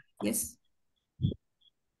certification. Yes.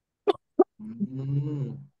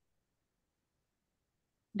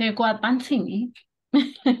 De Guapansin.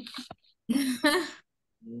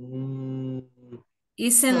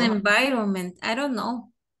 It's an environment. I don't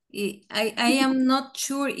know. I am not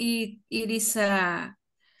sure it is a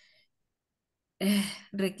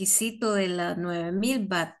requisito de la 9,000,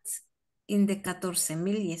 but in the 14,000,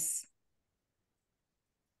 yes.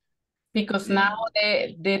 Because Yeah. now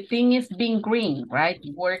the thing is being green, right?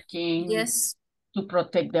 Working Yes. to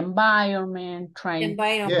protect the environment, trying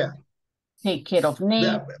to Yeah. take care of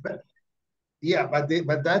nature.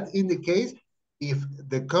 But that indicates if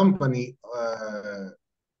the company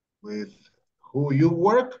with who you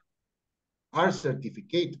work are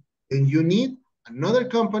certificated, and you need another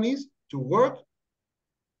companies to work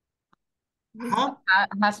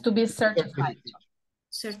has to be certified.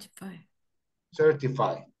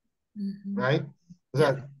 Certified, right? O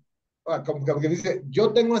sea, como que dice,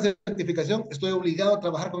 yo tengo una certificación, estoy obligado a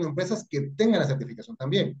trabajar con empresas que tengan la certificación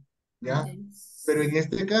también, ¿ya? Pero en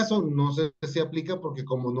este caso no se aplica porque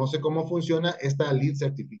como no sé cómo funciona esta lead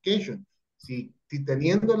certification. Si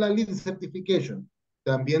teniendo la lead certification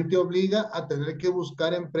también te obliga a tener que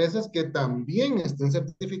buscar empresas que también estén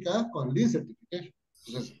certificadas con lead certification.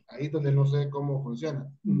 Entonces, ahí es donde no sé cómo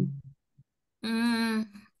funciona.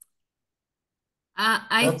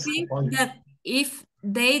 I think that if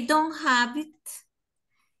they don't have it,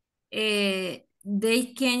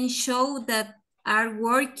 they can show that are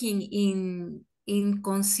working in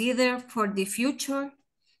consider for the future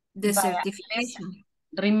the But certification.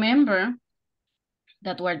 remember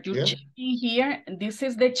that what you're Yeah. checking here, this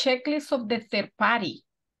is the checklist of the third party,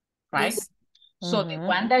 right? Yes. So the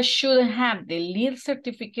one that should have the lead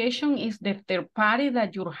certification is the third party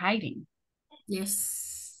that you're hiring.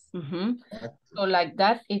 Yes. So like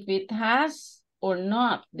that, if it has or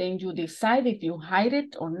not, then you decide if you hire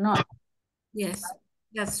it or not. Yes,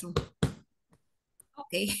 that's true.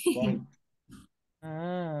 Okay.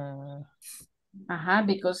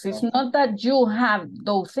 Because it's not that you have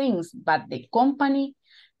those things, but the company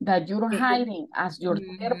that you're hiring as your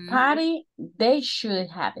third party, they should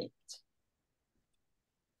have it.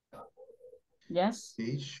 Yes?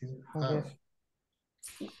 They should have.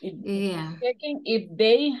 Checking if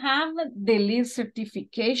they have the lead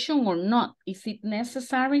certification or not. Is it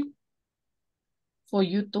necessary for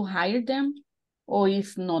you to hire them, or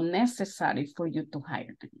is not necessary for you to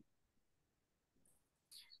hire them?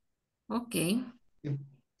 Okay.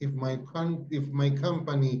 If my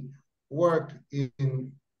company work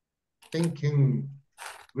in thinking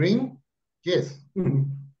green, yes.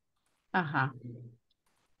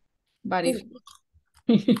 But if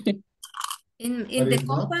in But the if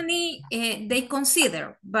not? company they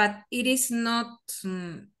consider, but it is not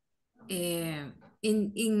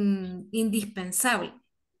indispensable.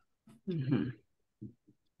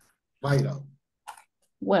 Vital.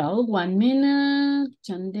 Well, 1 minute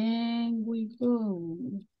and then we go.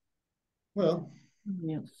 Well.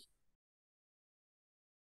 Yes.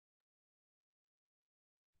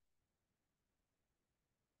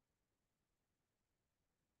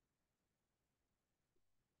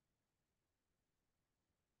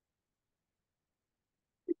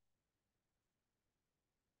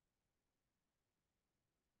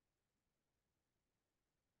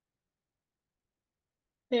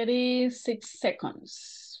 "36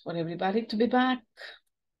 seconds for everybody to be back.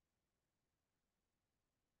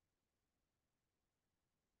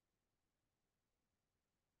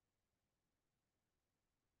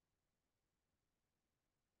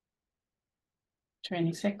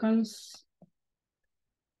 "20 seconds.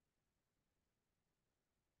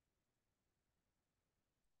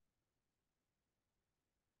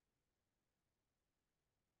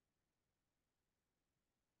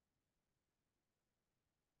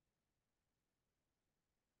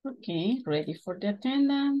 Okay, ready for the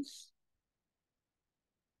attendance.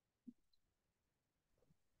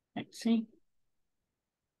 Let's see.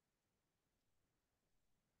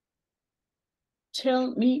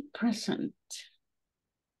 Tell me present.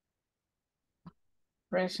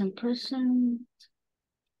 Present.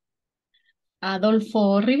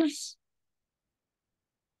 Adolfo Rivas.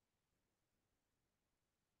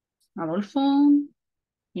 Adolfo,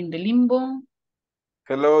 in the limbo.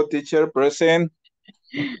 Hello, teacher, present.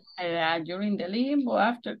 You're in the limbo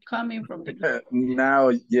after coming from the... Now,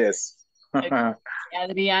 yes.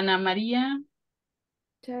 Adriana María.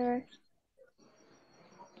 Teacher.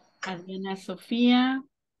 Adriana Sofía.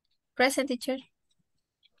 Present, teacher.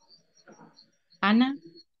 Ana.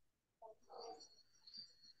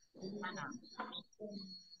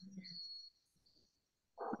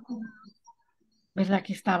 ¿Verdad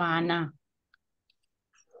que estaba Ana?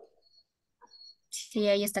 Sí,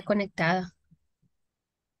 ahí está conectada.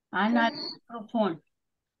 Ana, el micrófono.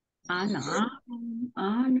 Ana,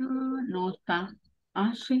 no está.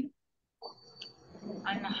 Ah, sí.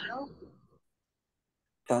 Ana, hello.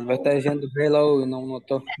 Tal vez está diciendo hello y no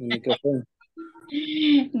notó el micrófono.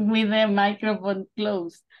 With the microphone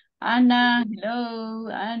closed. Ana, hello.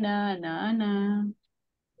 Ana.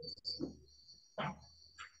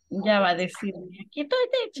 Ya va a decirme, aquí estoy,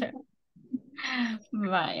 teacher.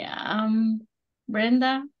 Vaya.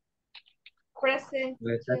 Brenda. Present.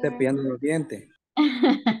 Le está cepillando los dientes.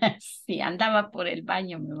 Sí, andaba por el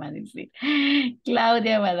baño, me va a decir.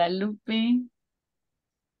 Claudia Guadalupe.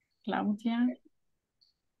 Claudia.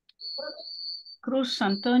 Cruz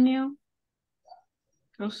Antonio.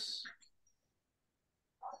 Cruz.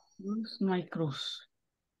 Cruz, no hay cruz.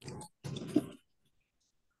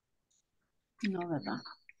 No, ¿verdad?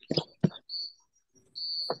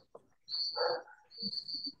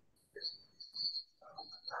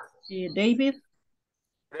 David.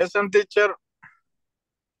 Present, teacher.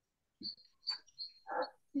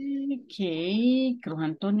 Ok, Cruz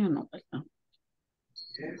Antonio no, ¿verdad?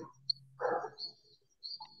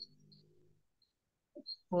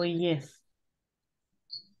 Oh, yes.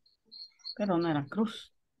 Pero no era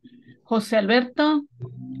Cruz. José Alberto.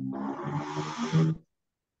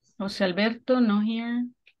 José Alberto, no here.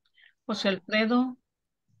 José Alfredo.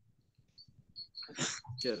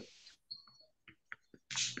 Teacher.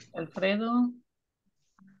 Alfredo.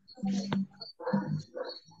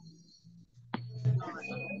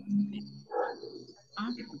 Ah,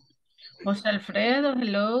 José Alfredo,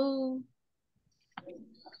 hello.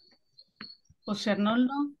 José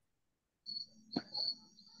Arnoldo.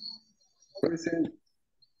 Present.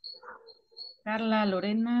 Carla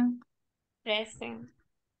Lorena. Present.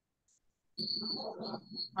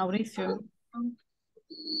 Mauricio.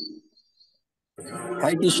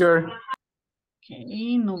 Hi, teacher. Ok,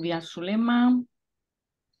 Nubia Zulema.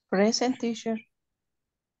 Present, teacher.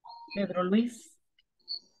 Pedro Luis.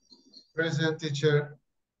 Present, teacher.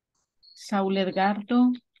 Saúl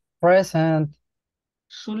Edgardo. Present.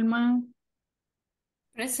 Zulma.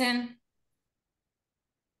 Present.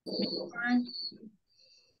 Víctor.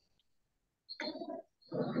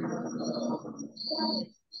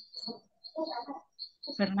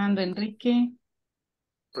 Fernando Enrique.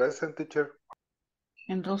 Present, teacher.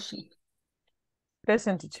 And Rosy.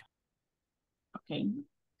 Present, teacher. Okay.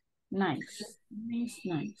 Nice.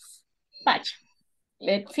 Nice. Vaya.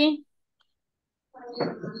 Let's see.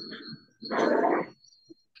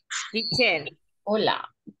 Teacher, Hola.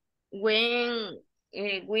 when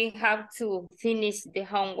we have to finish the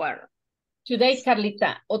homework. Today,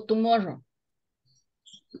 Carlita, or tomorrow.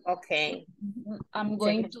 Okay. I'm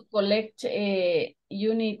going to collect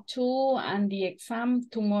unit 2 and the exam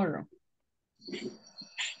tomorrow.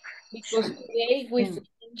 Because today we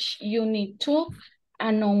finish unit 2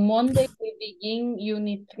 and on Monday we begin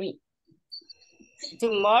unit 3.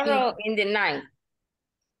 Tomorrow in the night.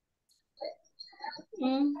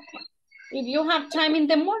 If you have time in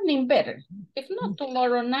the morning, better. If not,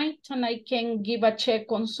 tomorrow night, and I can give a check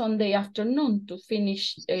on Sunday afternoon to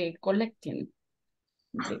finish collecting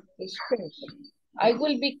the scores. I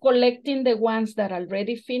will be collecting the ones that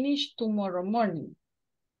already finished tomorrow morning.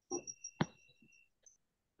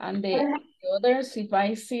 And the others, if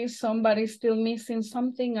I see somebody still missing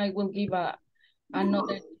something, I will give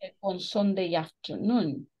another check on Sunday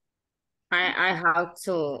afternoon. I have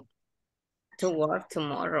to work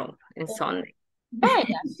tomorrow and Sunday. Vaya,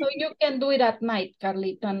 so you can do it at night,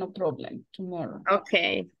 Carlita, no problem, tomorrow.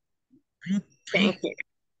 Okay. Thank you.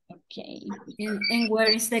 Okay. And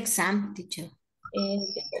where is the exam, teacher?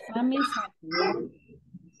 The exam is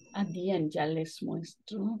at the end, ya les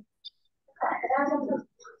muestro.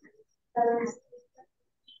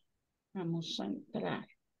 Vamos a entrar.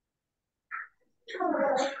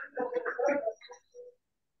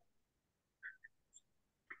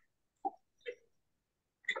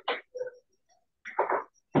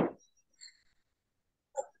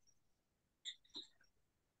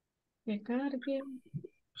 Que cargue.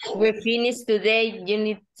 We finished today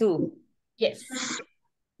unit 2. Yes.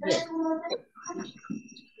 Yes.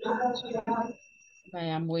 I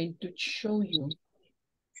am going to show you.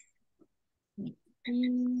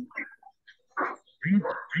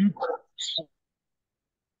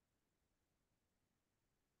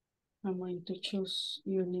 I'm going to choose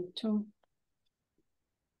unit 2.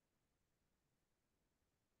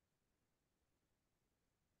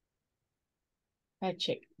 I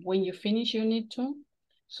check. When you finish unit 2,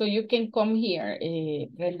 so you can come here,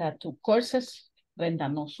 Brenda, to courses. Brenda,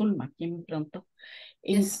 no, Zulma, ¿quién me preguntó?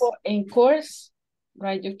 En course,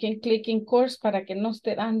 right, you can click in course para que no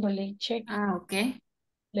esté dándole check. Ah, ok.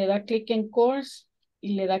 Le da clic en course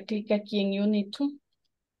y le da clic aquí en unit 2.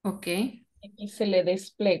 Ok. Aquí se le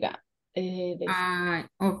despliega.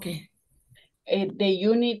 Ok. De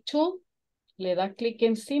unit 2, le da clic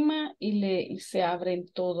encima y se abren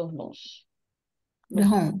todos los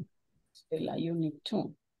de la unit 2.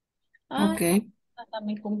 Ok.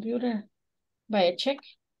 Mi computer. Vaya, check.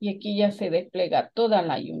 Y aquí ya se despliega toda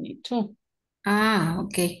la Unit 2. Ah,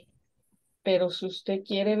 ok. Pero si usted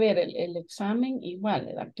quiere ver el examen, igual,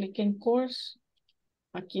 le da clic en Course,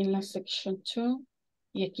 aquí en la Section 2,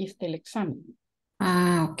 y aquí está el examen.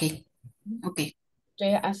 Ah, ok. Ok.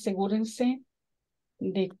 Entonces, asegúrense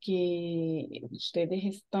de que ustedes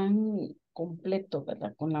están completos,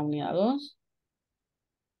 ¿verdad? Con la unidad 2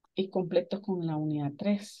 y completos con la unidad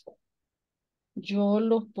 3. Yo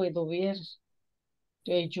los puedo ver.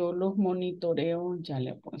 Yo los monitoreo, ya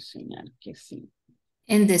les puedo enseñar que sí.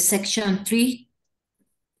 En the section 3,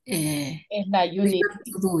 Es la we unit. have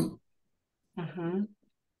to do it. Ajá.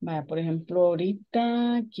 Vaya, por ejemplo,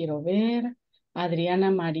 ahorita quiero ver. Adriana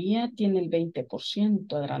María tiene el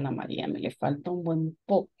 20%. Adriana María, me le falta un buen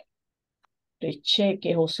poco. De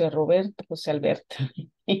cheque, José Roberto, José Alberto.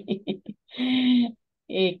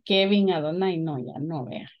 Kevin Adonai, no, ya no,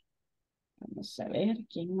 vea. Vamos a ver,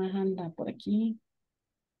 ¿quién más anda por aquí?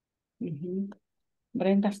 Ujú.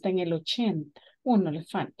 Brenda está en el 80. Uno le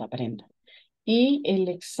falta, Brenda. Y el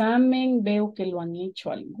examen veo que lo han hecho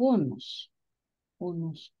algunos.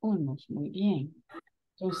 Unos, muy bien.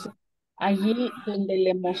 Entonces, allí donde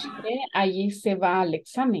le mostré, allí se va al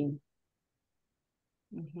examen.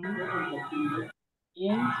 Ujú.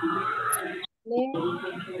 Bien.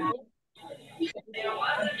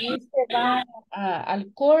 Allí se va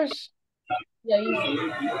al course y ahí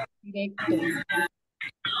se directo.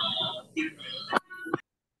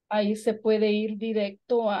 Ahí se puede ir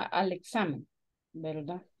directo al examen,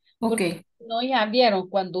 ¿verdad? Ok. Porque no, ya vieron,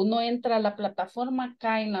 cuando uno entra a la plataforma,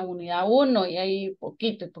 cae en la unidad 1 y hay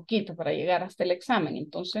poquito y poquito para llegar hasta el examen.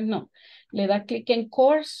 Entonces, no. Le da clic en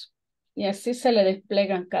Course y así se le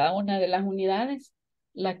desplegan cada una de las unidades,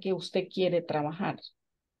 la que usted quiere trabajar,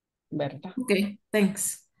 ¿verdad? Ok,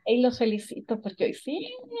 thanks. Y los felicito porque hoy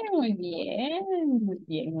sí, muy bien, muy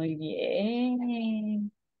bien, muy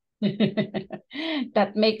bien.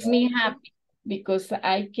 That makes me happy because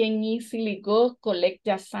I can easily go collect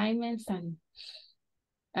the assignments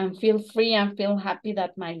and feel free and feel happy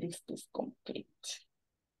that my list is complete.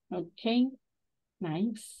 Okay,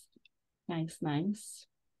 nice, nice, nice.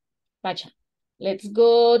 Vaya, let's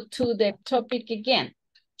go to the topic again.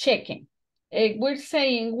 Checking. We're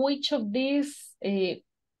saying which of these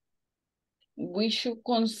we should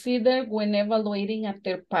consider when evaluating a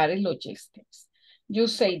third-party logistics. You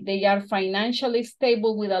say they are financially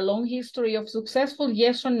stable with a long history of successful,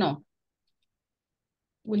 yes or no?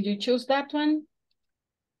 Will you choose that one?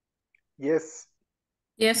 Yes.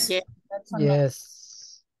 Yes. Yeah, that's a no.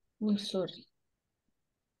 Yes. Oh, sorry.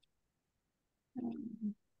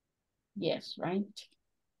 Yes, right.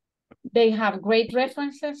 They have great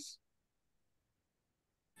references.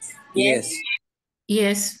 Yes.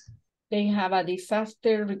 Yes. They have a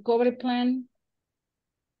disaster recovery plan.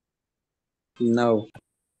 No.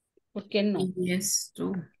 ¿Por qué no? Yes,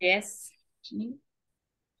 too. Yes. Sí.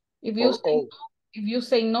 If you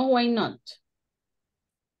say no, why not?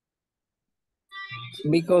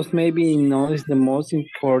 Because maybe no is the most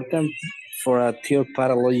important for a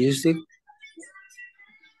third-party logistic.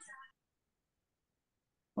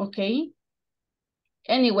 Okay.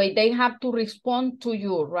 Anyway, they have to respond to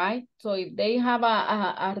you, right? So if they have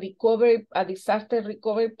a disaster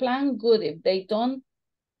recovery plan, good. If they don't,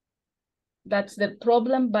 that's the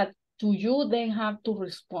problem. But to you, they have to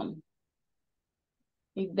respond.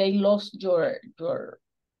 If they lost your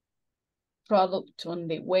product on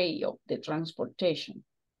the way of the transportation,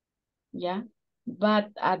 yeah. But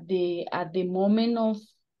at the moment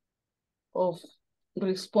of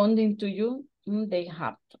responding to you, they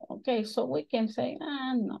have to. Okay, so we can say,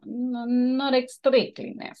 no, not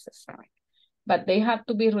strictly necessary, but they have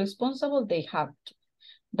to be responsible. They have to.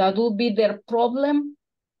 That would be their problem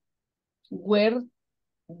where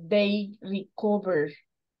they recover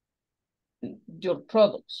your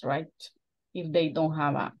products, right? If they don't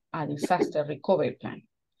have a disaster recovery plan.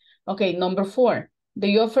 Okay, number 4,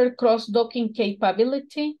 they offer cross-docking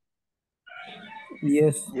capability.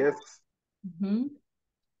 Yes. Yes.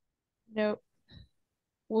 No.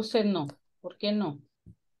 Who said no? ¿Por qué no?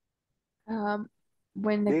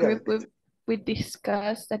 When the Dígale, group we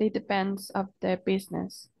discussed that it depends of the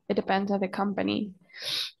business. It depends on the company.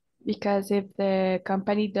 Because if the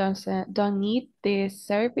company don't need this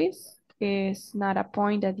service, it's not a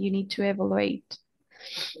point that you need to evaluate.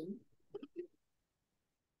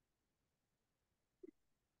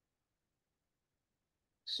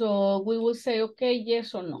 So we will say, okay,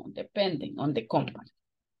 yes or no, depending on the company.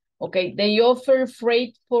 Okay, they offer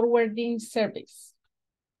freight forwarding service.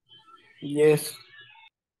 Yes.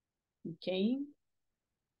 Okay.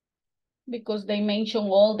 Because they mention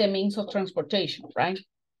all the means of transportation, right?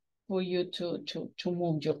 for you to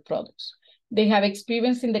move your products. They have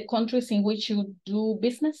experience in the countries in which you do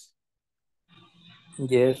business?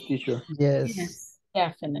 Yes, teacher. Yes.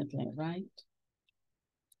 Definitely, right?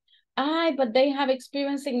 But they have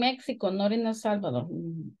experience in Mexico, not in El Salvador.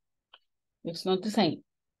 It's not the same,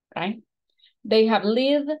 right? They have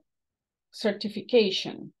lead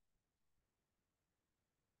certification.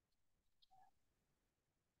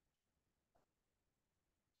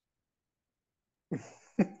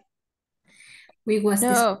 We was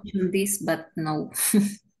No. discussing this, but no.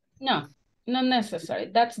 No, not necessary.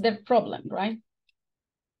 That's the problem, right?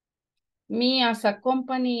 Me as a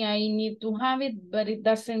company, I need to have it, but it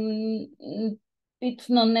doesn't, it's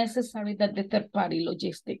not necessary that the third party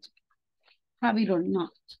logistics have it or not.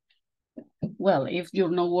 Well, if you're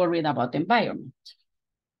not worried about the environment.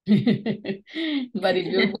 But if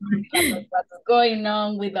you're worried about what's going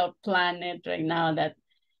on with our planet right now, that,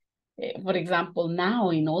 for example, now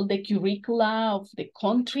in all the curricula of the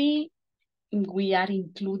country, we are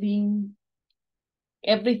including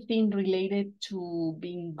everything related to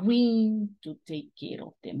being green, to take care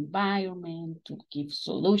of the environment, to give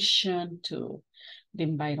solution to the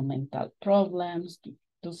environmental problems,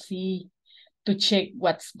 to see, to check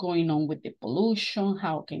what's going on with the pollution,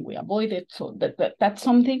 how can we avoid it. So that's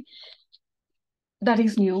something that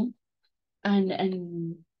is new,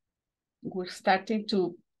 and we're starting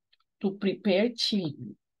to prepare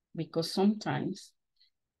children, because sometimes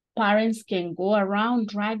parents can go around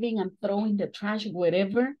driving and throwing the trash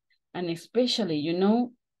wherever, and especially, you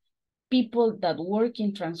know, people that work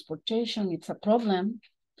in transportation, it's a problem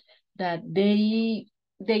that they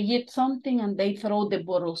eat something and they throw the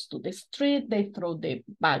bottles to the street, they throw the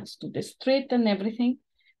bags to the street and everything,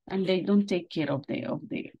 and they don't take care of the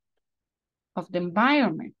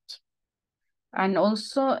environment. And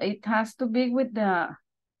also it has to be with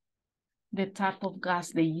the type of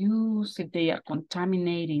gas they use, if they are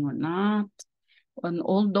contaminating or not, and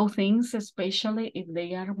all those things, especially if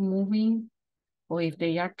they are moving or if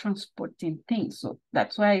they are transporting things. So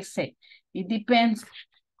that's why I say it depends,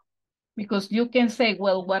 because you can say,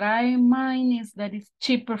 well, what I mine is that it's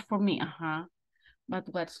cheaper for me. But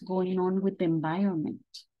what's going on with the environment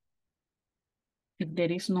if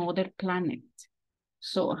there is no other planet?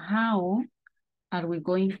 So how are we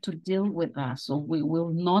going to deal with that? So we will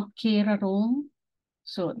not care at all.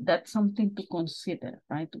 So that's something to consider,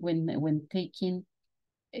 right? When taking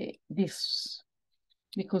this,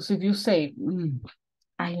 because if you say,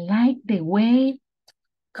 I like the way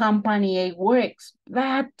company A works,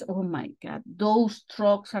 but oh my God, those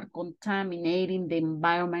trucks are contaminating the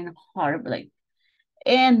environment horribly.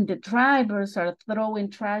 And the drivers are throwing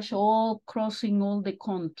trash all crossing all the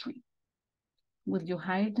country. Will you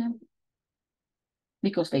hire them?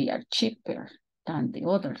 Because they are cheaper than the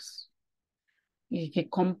others. If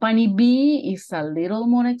company B is a little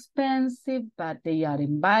more expensive, but they are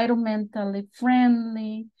environmentally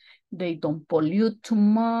friendly, they don't pollute too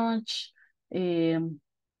much, they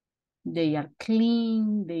are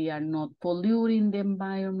clean, they are not polluting the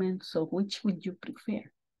environment. So which would you prefer?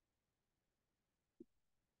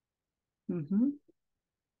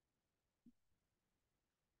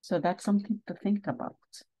 So that's something to think about,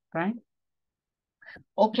 right?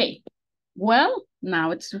 Okay, well,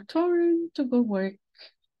 now it's your turn to go work.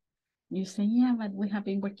 You say, yeah, but we have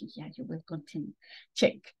been working. Yeah, you will continue.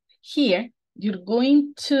 Check. Here, you're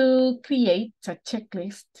going to create a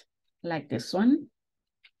checklist like this one,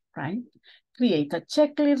 right? Create a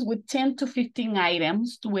checklist with 10 to 15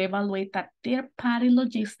 items to evaluate a third-party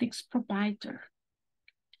logistics provider.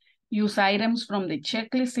 Use items from the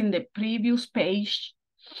checklist in the previous page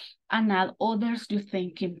and add others you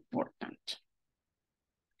think important.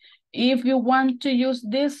 If you want to use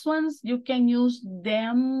these ones, you can use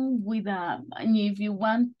them with and if you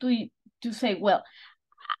want to say, well,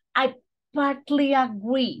 I partly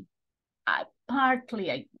agree. I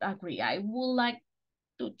would like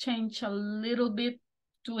to change a little bit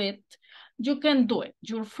to it. You can do it.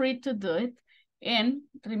 You're free to do it. And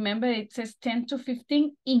remember, it says 10 to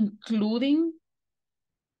 15, including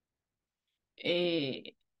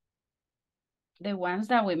the ones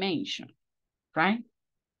that we mentioned, right?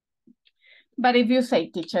 But if you say,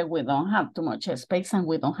 teacher, we don't have too much space and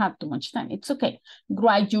we don't have too much time, it's okay.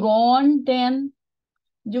 Write your own, then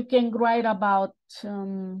you can write about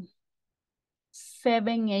 7,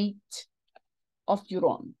 8 of your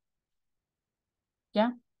own.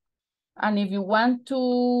 Yeah. And if you want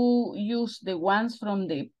to use the ones from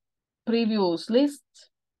the previous list,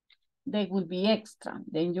 they will be extra.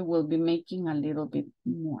 Then you will be making a little bit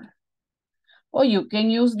more. Or you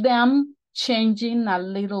can use them changing a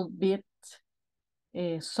little bit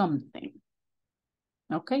something.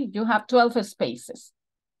 Okay, you have 12 spaces.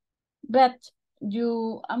 But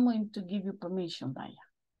I'm going to give you permission, Daya,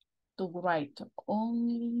 to write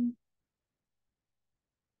only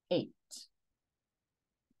 8.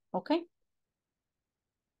 Okay?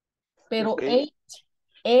 Pero Okay.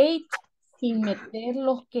 8 sin meter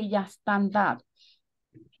los que ya están dados.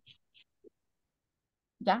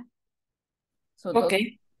 ¿Ya? So those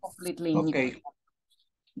Okay. completely new. Okay.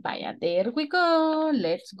 Vaya, there we go.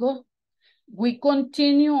 Let's go. We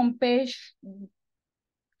continue on page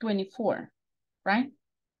 24, right?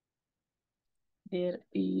 There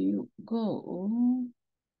you go.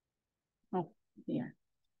 Oh, there.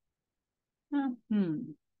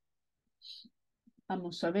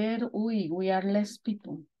 Vamos a ver. Uy, we are less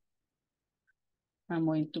people. I'm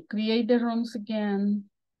going to create the rooms again.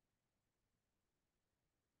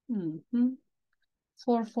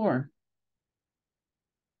 4.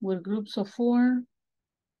 We're groups of 4.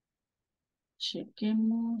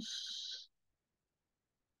 Chequemos.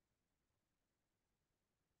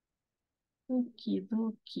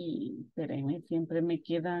 Okidoki. Espérenme, siempre me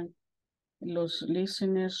quedan los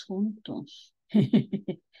listeners juntos.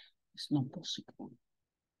 It's not possible.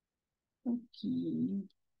 Ok.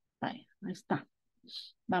 Vaya, ahí está.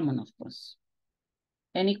 Vámonos pues.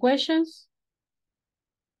 Any questions?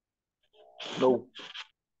 No.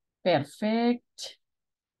 Perfect.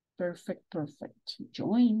 Perfect.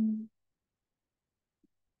 Join.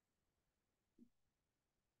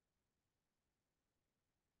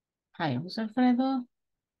 Hi, José Alfredo.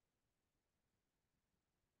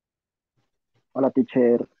 Hola,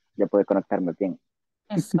 teacher. Ya puede conectarme bien.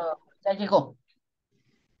 Eso, ya llegó.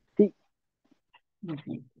 Sí.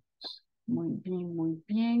 Muy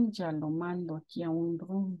bien. Ya lo mando aquí a un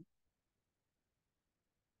room.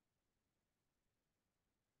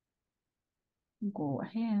 Go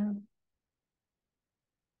ahead.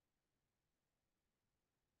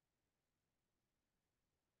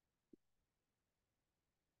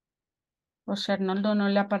 José Arnoldo, no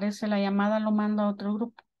le aparece la llamada, lo mando a otro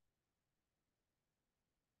grupo.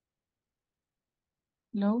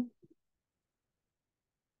 Hello.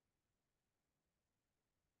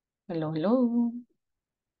 Hello.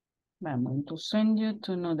 I'm going to send you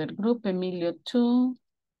to another group, Emilio too.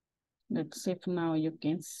 Let's see if now you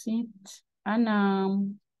can see it. Ana.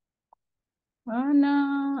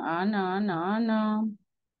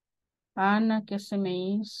 Ana, ¿qué se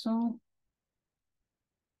me hizo?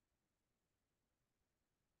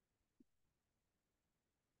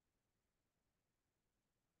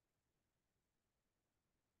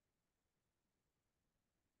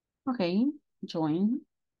 Okay, join.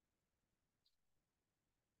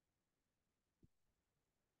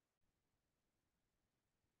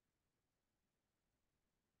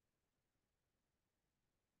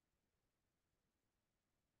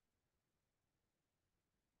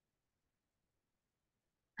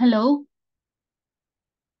 Hello.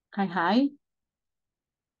 Hi.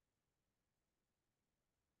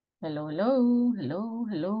 Hello.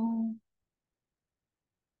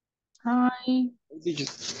 Hi.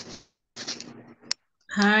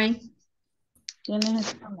 Hi. ¿Quiénes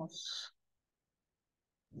estamos?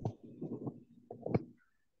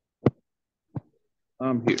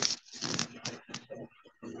 I'm here.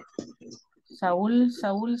 Saúl.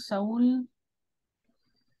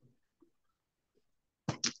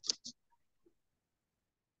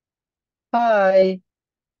 Hi.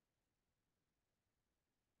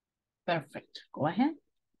 Perfect. Go ahead.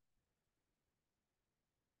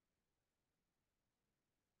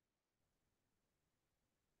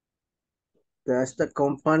 Does the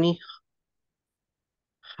company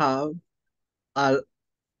have at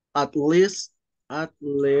least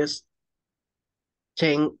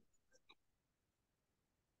 10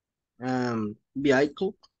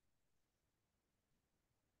 vehicle?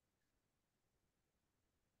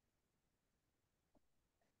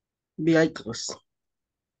 Vehicles.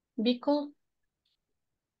 Vehicle.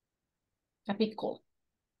 A vehicle.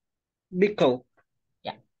 Vehicle.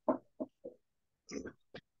 Yeah.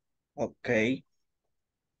 Okay.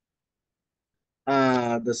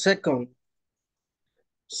 The second.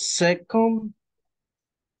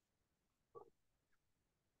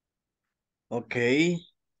 Okay.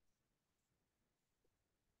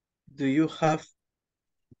 Do you have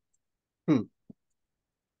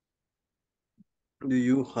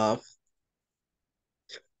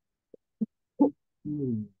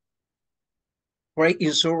freight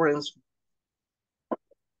insurance?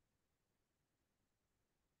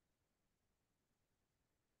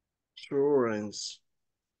 Insurance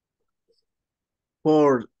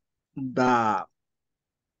for the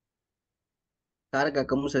carga,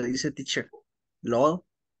 ¿cómo se dice, teacher? Load.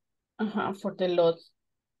 For the load.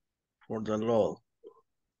 For the law.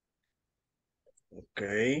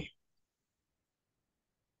 Okay.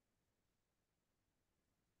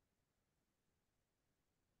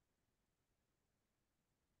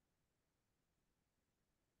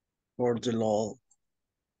 For the law.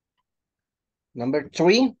 Number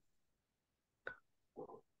 3.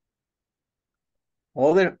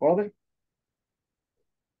 Other.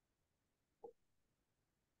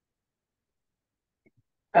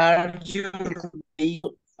 Are your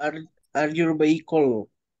vehicle, are your vehicle,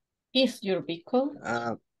 Is your vehicle?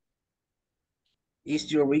 is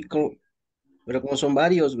your vehicle, pero como son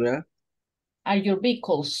varios, ¿verdad? Are your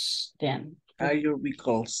vehicles then? Are your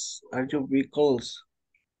vehicles,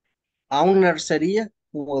 owner sería,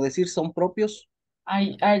 como decir son propios.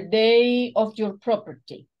 Are they of your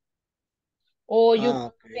property? Or you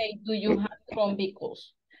Okay. say, do you have your own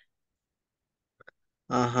vehicles?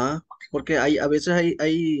 Ajá, porque a veces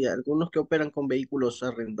hay algunos que operan con vehículos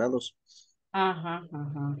arrendados. Ajá.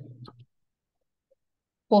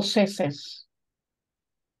 Possesses.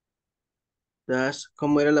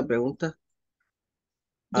 ¿Cómo era la pregunta?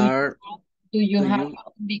 Do you have your own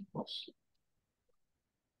vehicles?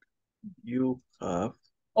 You have.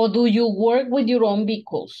 Or do you work with your own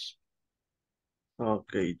vehicles?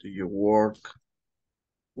 Okay, do you work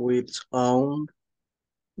with own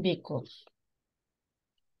vehicles?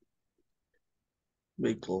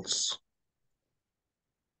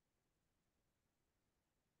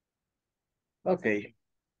 Okay.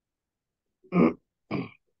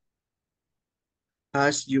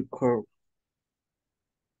 As you curve.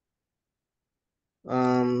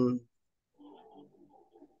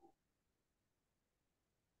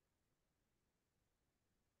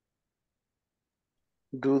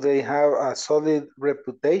 Do they have a solid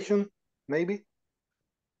reputation? Maybe.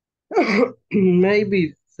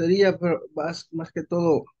 Maybe sería, pero más que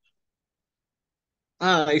todo.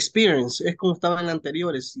 Experience. Es como estaban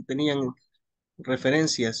anteriores y tenían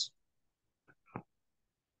referencias.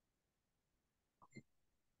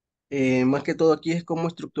 Más que todo aquí es cómo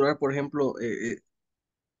estructurar, por ejemplo,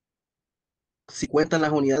 si cuentan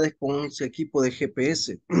las unidades con ese equipo de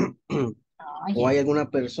GPS o hay alguna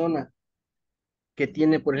persona que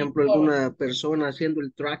tiene, por ejemplo, alguna persona haciendo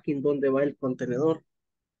el tracking donde va el contenedor.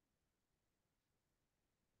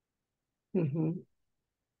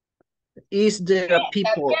 Is there a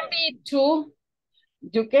people? That can be two.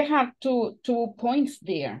 You can have two points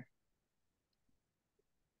there.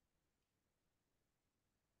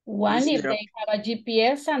 One if they have a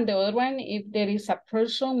GPS and the other one if there is a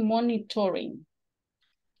person monitoring.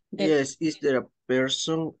 Yes, is there a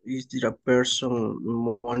person? Is there a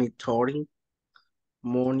person monitoring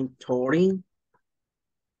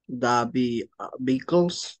the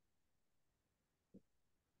vehicles?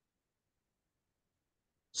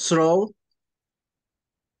 Throw.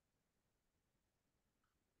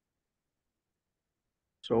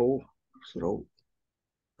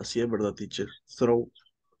 Así es, ¿verdad, teacher? Throw.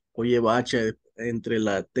 O lleva H entre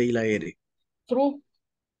la T y la R. Through.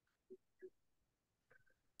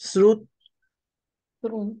 Through.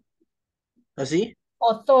 Through. ¿Así?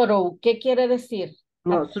 O thorough, ¿qué quiere decir?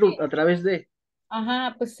 No, through, a través de.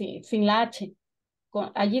 Ajá, pues sí, sin la H.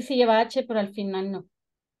 Allí sí lleva H, pero al final no.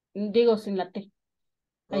 Digo sin la T.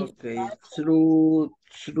 Ok, through.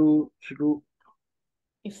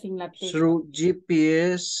 Y sin la T. Through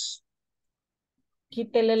GPS.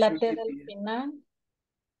 Quítele la T del final.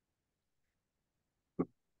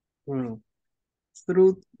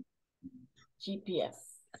 Through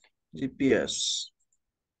GPS.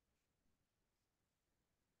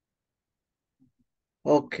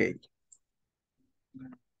 Okay.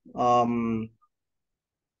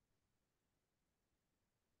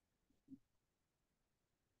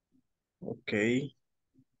 Okay.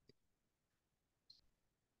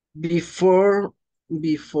 Before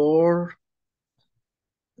the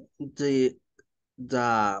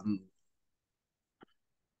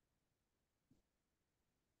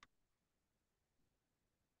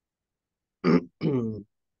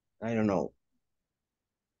I don't know.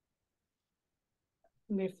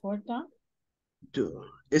 Before that.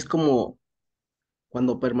 Es como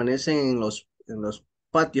cuando permanecen en los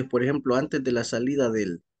patios, por ejemplo, antes de la salida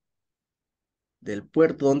del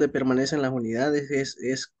puerto donde permanecen las unidades,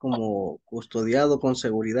 es como custodiado con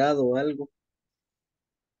seguridad o algo.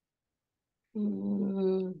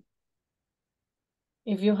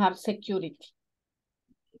 If you have security.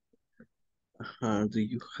 Do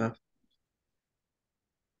you have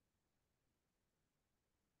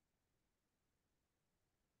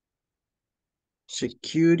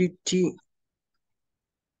security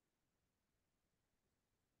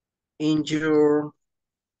in your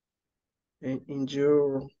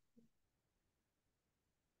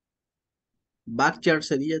Backyard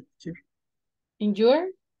sería, teacher. In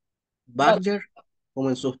your, Backyard, como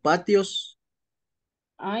en sus patios.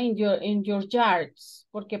 in your yards,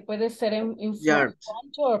 porque puede ser in Yard.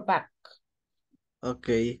 front or back.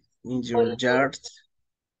 Okay, in your yard.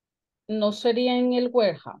 No sería en el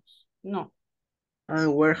warehouse, no.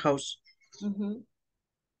 Warehouse.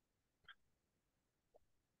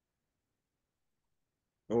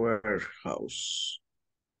 Warehouse.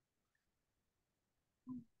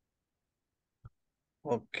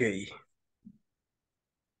 Okay.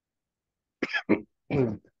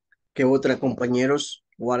 ¿Qué otra, compañeros?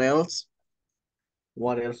 What else?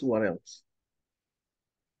 What else? What else?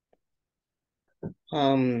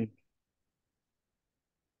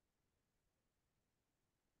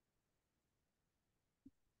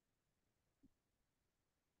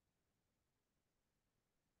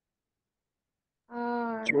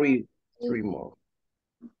 Three more.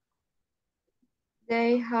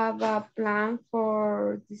 They have a plan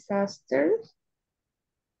for disasters.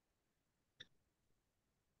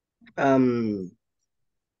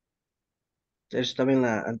 Estaba en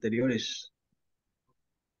las anteriores.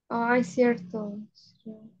 Ah, es cierto.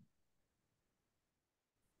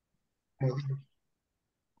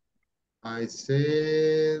 I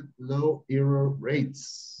said low error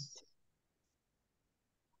rates.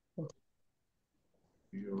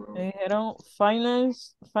 Dijeron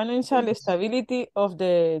financial stability of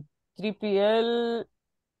the 3PL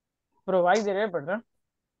provider, ¿verdad?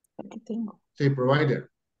 Aquí tengo. Sí, provider.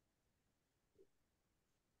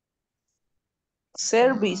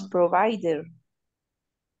 Service provider.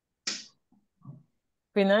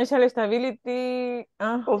 Financial stability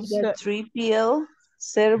Of the 3PL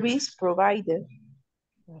service provider.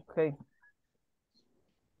 Okay.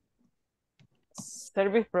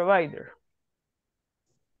 Service provider.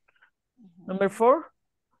 Number 4.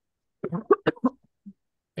 No,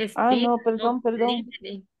 perdón.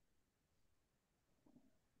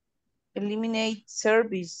 Eliminate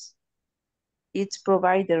service. It's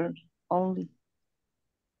provider only.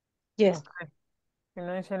 Yes. Okay.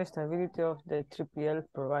 Financial stability of the 3PL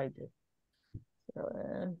provider.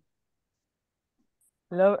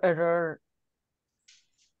 Low error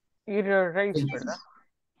rates, ¿verdad?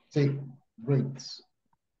 Sí, rates.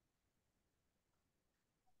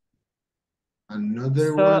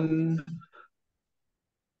 Another one.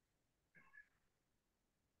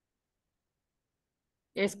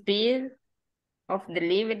 Speed of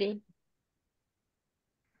delivery.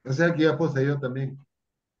 O sea, que ya puse yo también.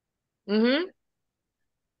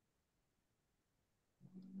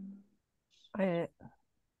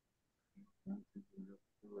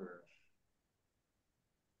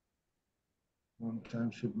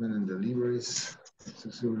 On-time shipment and deliveries,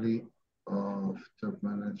 exclusively of top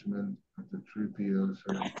management of the 3PL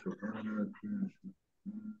service provider.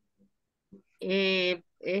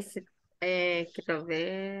 Quiero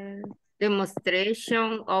ver.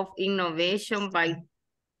 Demonstration of innovation by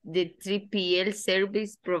the 3PL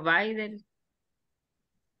service provider.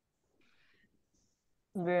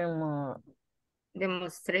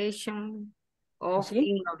 Demonstration of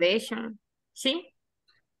innovation. ¿Sí?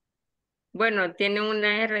 Bueno, tiene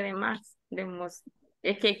una R de más.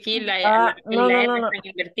 Es que aquí la R están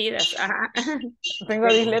invertidas. Ajá. Tengo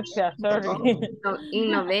dislexia, sorry.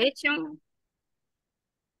 Innovation.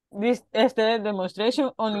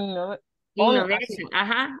 Demonstration on innovation.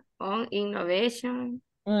 Ajá. On innovation.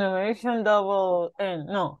 Innovation double N,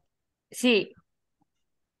 no. Sí.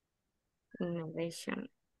 Innovation.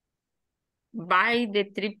 By the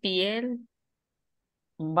 3PL.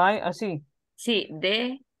 By, así. Sí,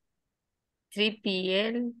 de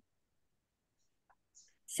 3PL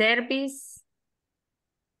service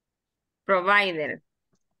provider.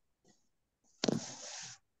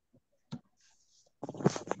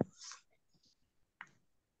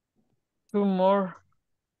 Two more.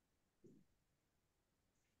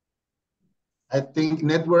 I think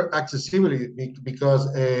network accessibility, because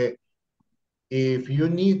if you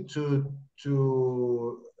need to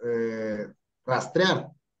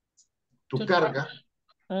rastrear tu carga,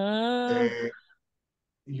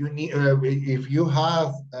 you need if you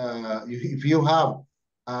have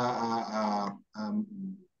a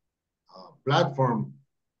platform,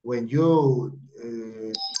 when you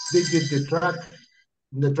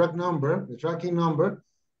the tracking number,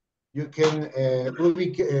 you can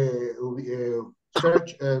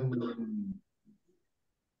search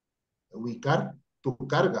ubicar tu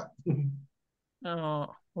carga.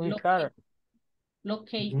 Ubicar.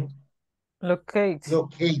 Locate. Locate.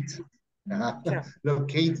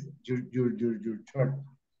 Locate your chart.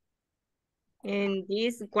 And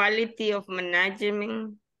this quality of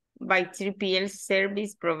management by 3PL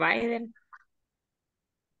service provider.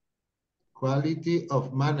 Quality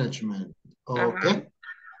of management. Okay.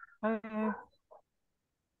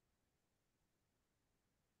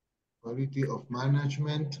 Quality of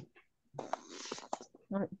management.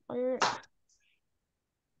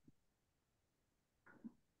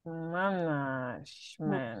 Management.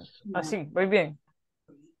 Así, voy bien.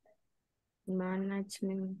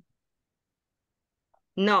 Management.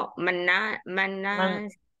 No,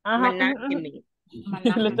 management.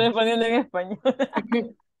 Lo estoy poniendo en español.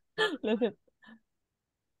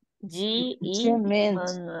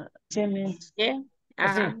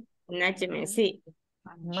 Management, sí.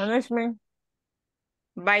 Management.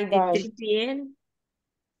 By the 3PL.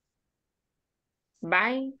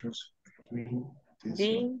 By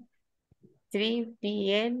the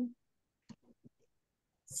 3PL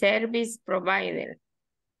service provider.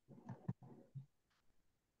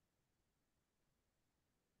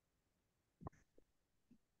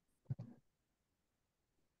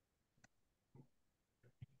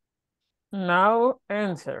 Now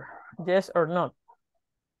answer, yes or not.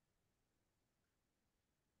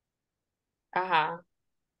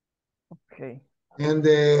 Okay. And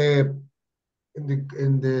the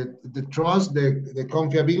trust, the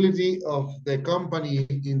confiability of the company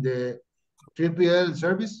in the 3PL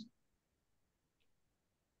service.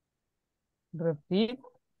 Repeat.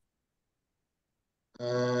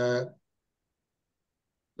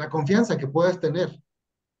 La confianza que puedes tener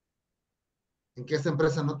en que esta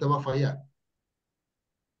empresa no te va a fallar.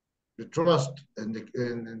 The trust and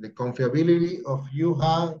the confiability of you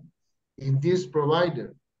have in this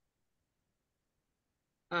provider.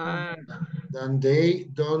 And they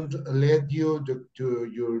don't let you to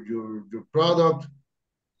your product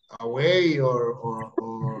away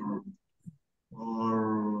or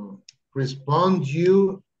respond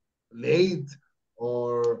you late,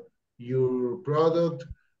 or your product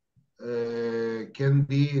can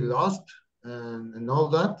be lost and all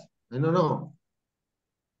that. I don't know.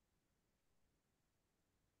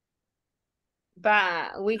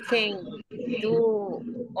 But we can do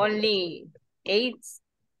only 8.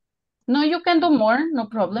 No, you can do more, no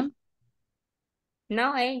problem.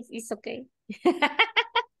 No, 8, it's okay.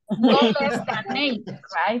 No less than 8,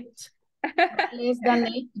 right? Less than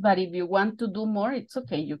 8, but if you want to do more, it's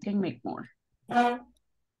okay, you can make more.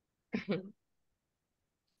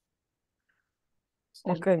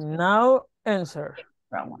 Okay, now answer.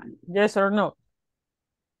 Yes or no?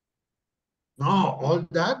 No, all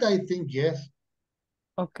that I think yes.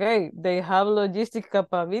 Okay, they have logistic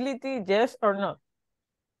capability, yes or no?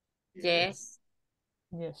 Yes.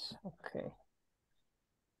 Yes, okay.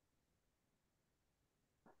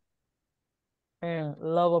 And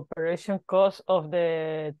low operation cost of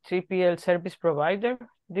the 3PL service provider?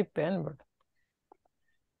 Depend.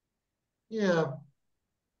 Yeah,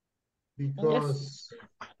 because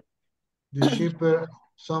the shipper,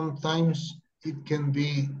 sometimes it can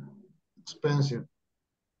be expensive.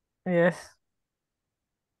 Yes.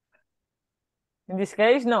 In this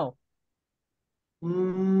case, no.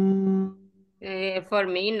 For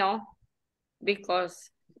me, no,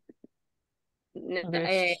 because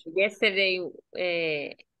yesterday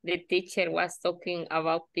the teacher was talking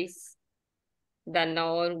about this, that not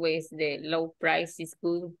always the low price is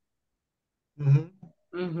good.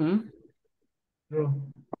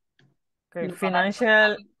 Okay,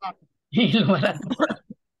 financial.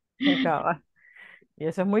 Y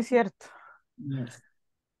eso es muy cierto. Yes.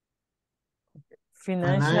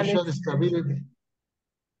 Financial stability.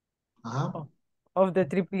 Of the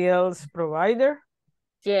 3PL's provider?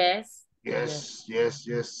 Yes. Yes.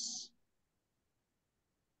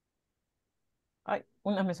 Ay,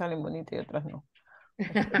 unas me salen bonitas y otras no.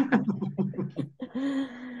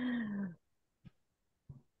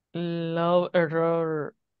 Low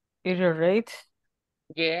error rate?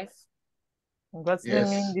 Yes. What's the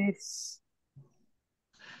name this?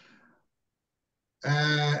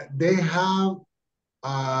 They have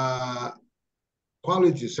a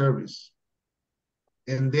quality service,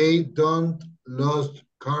 and they don't lose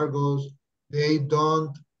cargos. They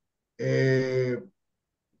don't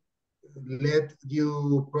let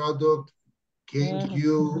your product came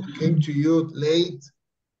to you late,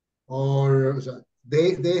 or o sea,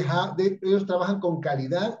 ellos trabajan con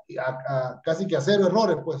calidad y casi que a cero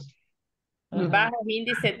errores, pues. Bajo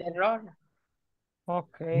índice de error.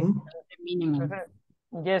 Okay. Mínimo.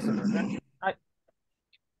 Yes.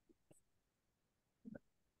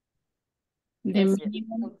 The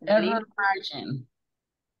minimum error margin.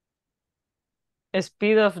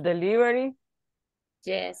 Speed of delivery?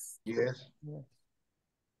 Yes.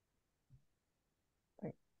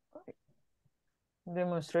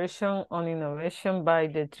 Demonstration on innovation by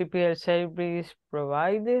the 3PL service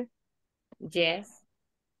provider? Yes.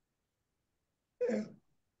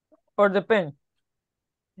 Or depend.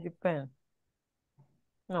 Depend.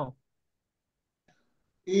 No.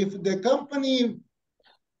 If the company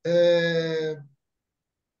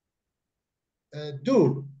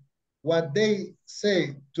do what they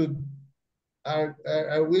say to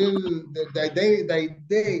will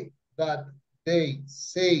that they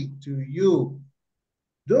say to you,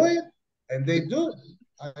 do it, and they do.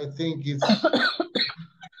 I think it's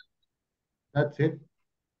that's it.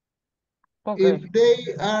 Okay. If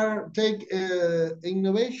they are take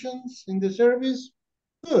innovations in the service,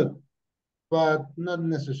 good, but not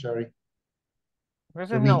necessary. This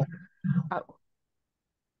To is me. no.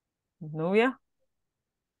 Nubia?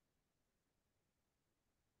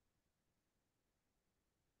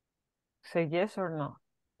 Say yes or no.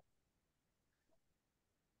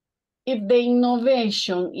 If the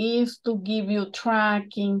innovation is to give you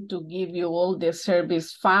tracking, to give you all the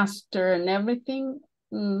service faster and everything,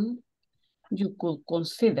 you could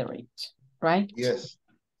consider it, right? Yes.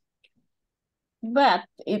 But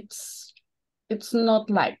it's not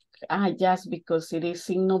like just because it is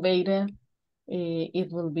innovative,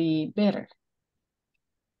 it will be better.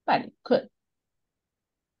 But it could.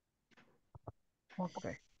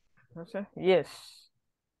 Okay. Yes.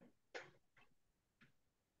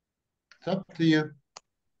 It's up to you.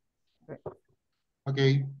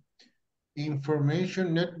 Okay.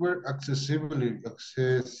 Information network accessibility.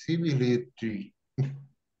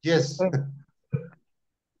 Yes.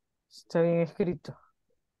 Está bien escrito.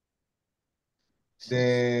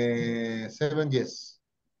 The 7, yes.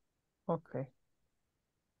 Okay.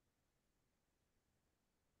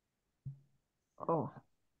 Oh.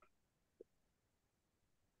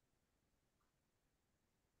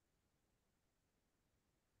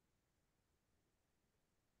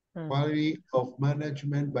 Quality of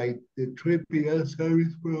management by the 3PL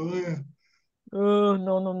service provider.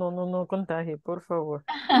 No contagie, por favor.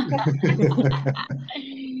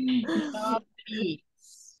 No,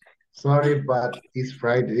 please. Sorry, but it's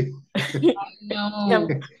Friday. No.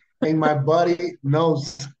 And my body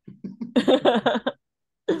knows.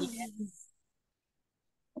 Yes.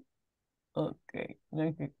 Ok.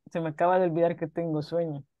 Se me acaba de olvidar que tengo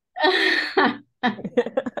sueño.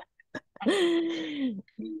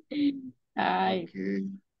 Ay. Okay.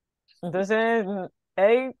 Entonces,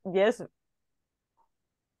 A, yes.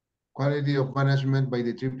 Quality of management by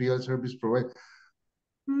the 3PL service provider.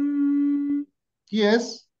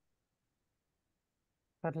 Yes.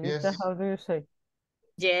 Carlita, Yes. how do you say?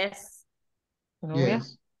 Yes. Nubia?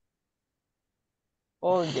 Yes.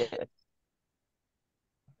 Oh, yes.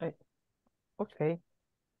 Okay.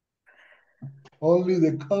 Only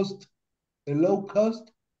the cost, the low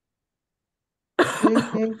cost. Que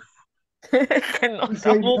no We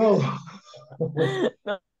say no.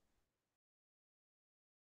 No.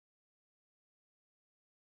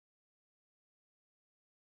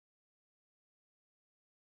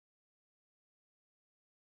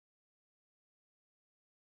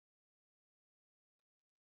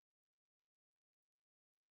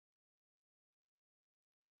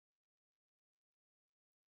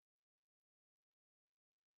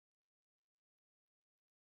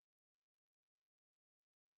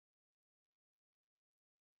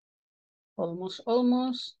 Almost.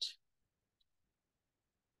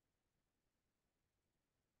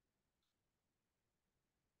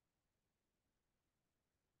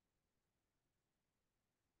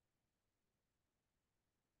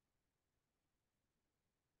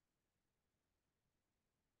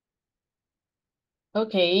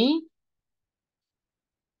 Okay.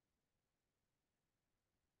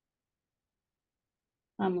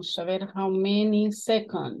 Vamos a ver how many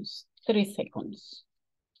seconds. 3 seconds.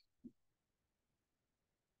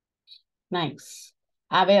 Nice.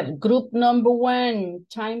 A ver, group number 1,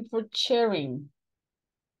 time for sharing.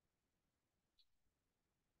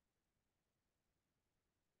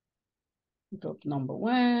 Group number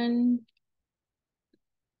 1.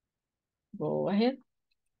 Go ahead.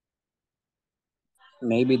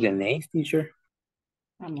 Maybe the next teacher.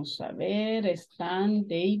 Vamos a ver, están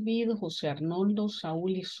David, José Arnoldo,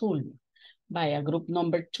 Saúl y Zul. Vaya, group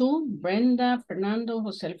number 2, Brenda, Fernando,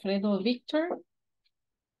 José Alfredo, Victor.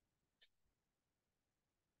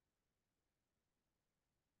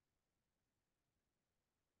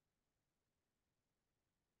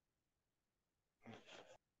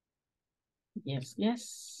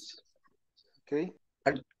 Yes. Okay.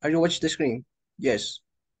 Are you watching the screen? Yes.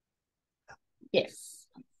 Yes.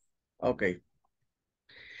 Okay.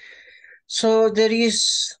 So there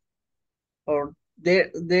is, or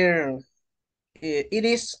there, it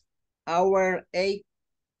is our 8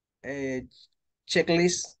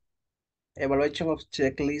 checklist evaluation of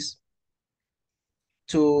checklist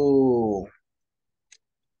to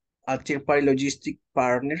a third-party logistic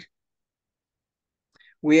partner.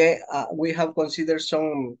 We have considered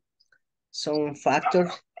some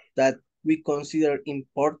factors that we consider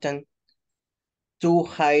important to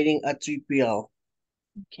hiring a 3PL.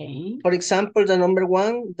 Okay. For example, the number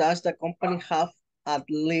one, does the company have at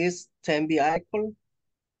least 10 vehicles?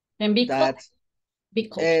 10 vehicles?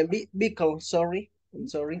 Vehicle, sorry, I'm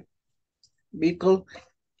sorry. Vehicle.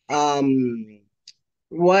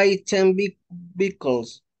 Why 10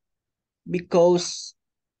 vehicles? Because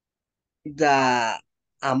the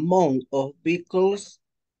amount of vehicles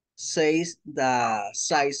says the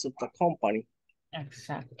size of the company.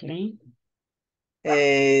 Exactly.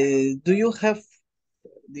 Do you have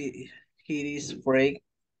here is freight?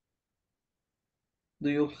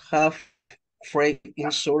 Do you have freight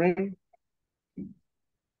insurance?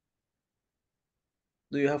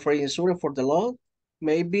 Do you have freight insurance for the load?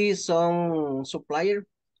 Maybe some supplier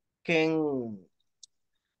can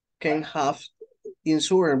have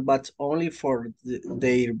insurance, but only for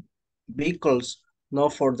their vehicles,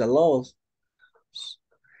 not for the load.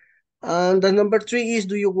 And the number three is,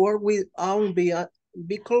 do you work with own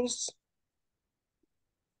vehicles?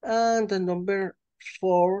 And the number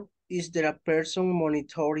four, is there a person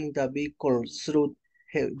monitoring the vehicle through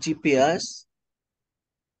GPS?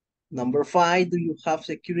 Number five, do you have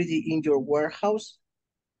security in your warehouse?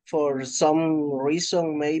 For some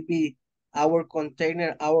reason, maybe our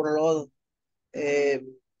container, our load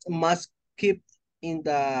must keep in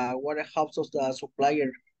the warehouse of the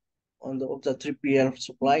supplier, of the 3PL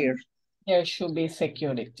supplier. There should be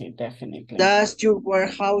security, definitely. Does your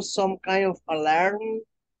warehouse some kind of alarm?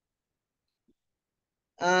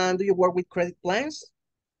 And do you work with credit plans?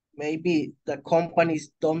 Maybe the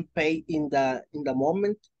companies don't pay in the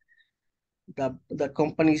moment. The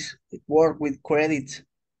companies work with credit.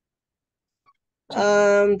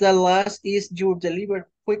 And the last is, you deliver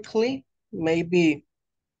quickly. Maybe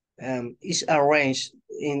is arranged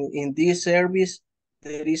in this service.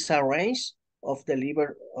 There is a range of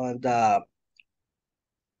deliver on the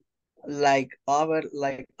like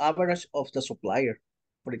average of the supplier,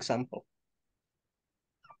 for example.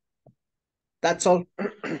 That's all.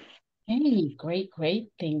 Hey, great.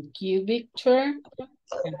 Thank you, Victor.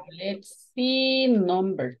 And let's see,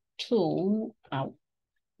 number two. Oh,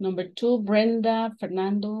 number two, Brenda,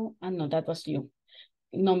 Fernando. No, that was you.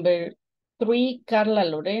 Number three, Carla,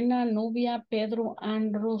 Lorena, Nubia, Pedro,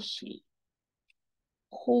 and Rosie.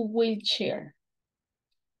 Who will share?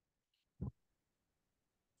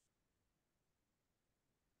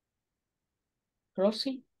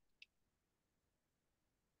 Rosie?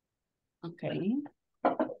 Okay.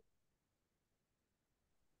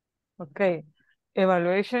 Okay.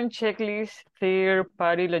 Evaluation checklist,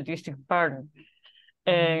 third-party logistic partner.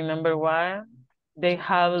 And number one, they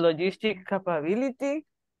have logistic capability.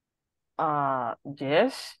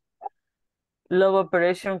 Yes. Low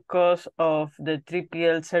operation cost of the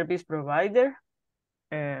 3PL service provider.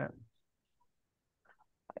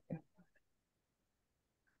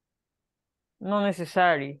 Not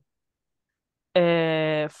necessary.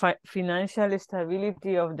 Financial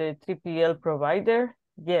stability of the 3PL provider.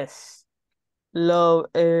 Yes. Low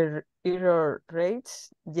error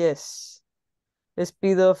rates. Yes.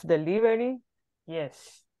 Speed of delivery.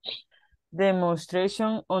 Yes.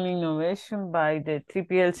 Demonstration on innovation by the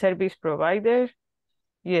 3PL service provider.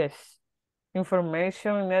 Yes.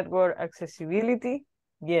 Information network accessibility.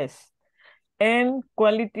 Yes. And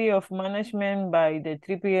quality of management by the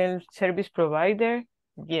 3PL service provider.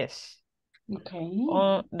 Yes. Okay.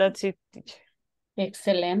 That's it, teacher.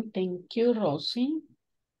 Excellent. Thank you, Rosie.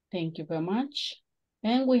 Thank you very much.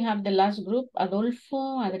 And we have the last group,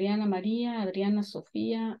 Adolfo, Adriana María, Adriana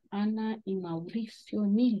Sofía, Ana, y Mauricio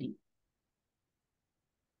Emili.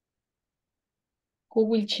 Who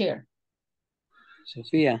will share?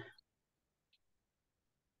 Sofía.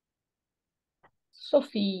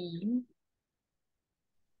 Sophie.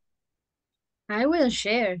 I will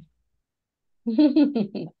share.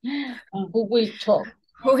 Who will talk?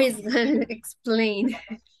 Who is going to explain?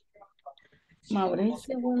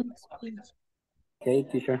 Mauricio will explain. Okay,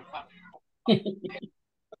 teacher.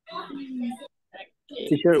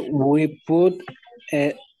 Teacher, we put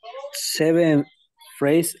 7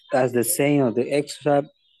 phrases as the same of the extra,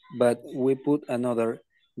 but we put another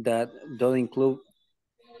that don't include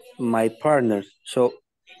my partner. So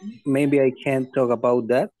maybe I can talk about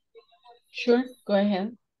that. Sure, go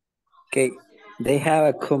ahead. Okay, they have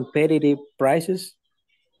a competitive prices.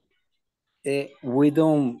 We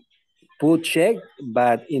don't put check,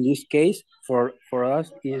 but in this case, for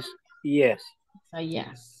us is yes.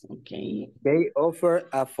 Yes, okay. They offer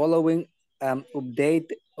a following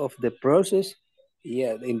update of the process.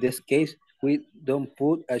 Yeah, in this case, we don't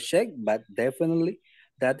put a check, but definitely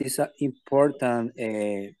that is an important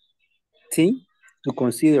thing to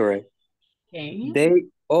consider. Okay. They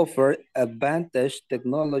offer advanced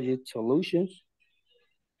technology solutions.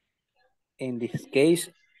 In this case,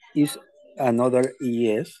 is another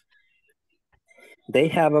yes. They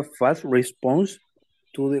have a fast response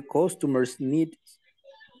to the customer's needs.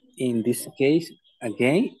 In this case,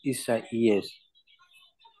 again, is a yes.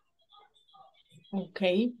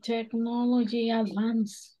 Okay, technology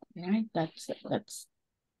advance, right? That's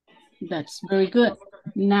very good.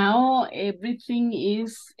 Now everything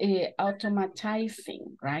is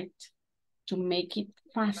automatizing, right? To make it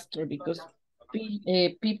faster because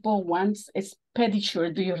people want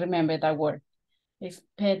expediture. Do you remember that word?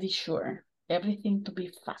 Expediture. Everything to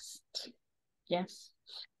be fast. Yes.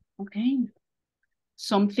 Okay.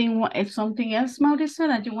 Something else, Mauricio,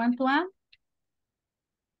 that you want to add?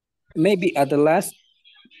 Maybe at the last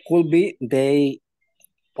could be they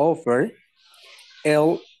offer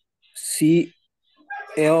LCL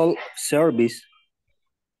service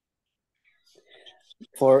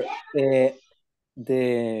for the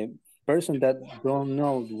person that don't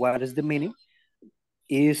know what is the meaning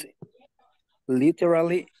is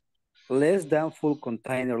literally less than full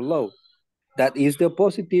container load. That is the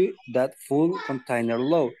positive that full container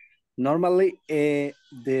load. Normally,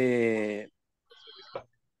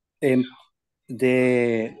 um,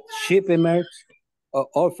 the shipments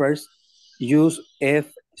offers use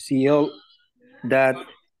FCL that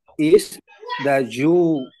is that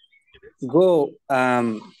you go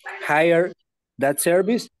hire that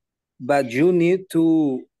service, but you need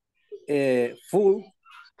to full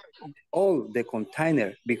all the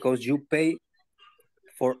container because you pay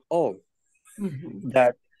for all.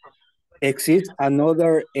 That exists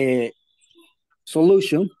another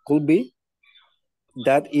solution could be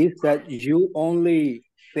that is that you only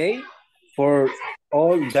pay for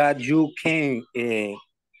all that you can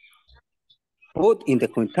put in the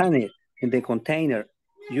container. In the container,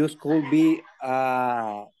 you could be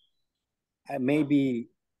maybe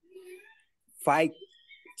 5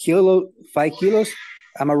 kilos.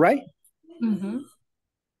 Am I right?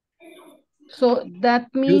 So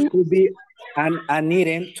that means you could be an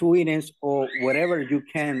eating, 2 eatings, or whatever you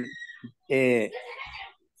can to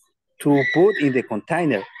put in the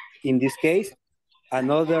container. In this case,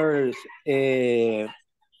 another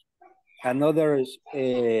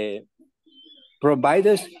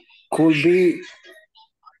providers could be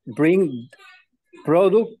bring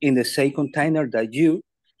product in the same container that you.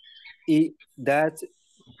 That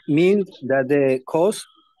means that the cost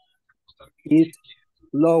is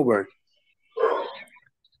lower.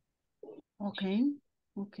 Okay,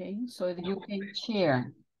 so you can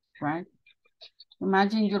share, right?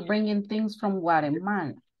 Imagine you're bringing things from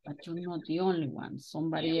Guatemala, but you're not the only one.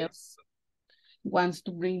 Somebody else wants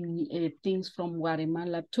to bring things from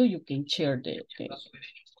Guatemala too. You can share the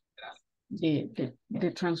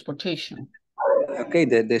transportation. Okay,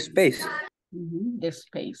 the space. The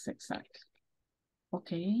space, exactly.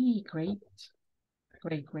 Okay, great.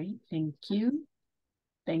 Thank you.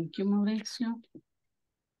 Thank you, Mauricio.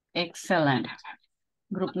 Excellent.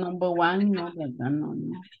 Group number 1, no, no.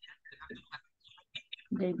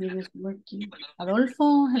 David is working.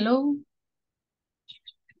 Adolfo, hello.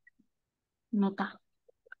 Nota.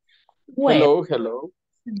 Well. Hello.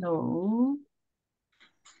 Hello.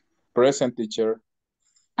 Present, teacher.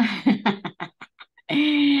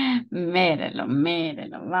 Mérelo.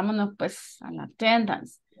 Vámonos pues a la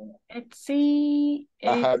attendance. Let's see.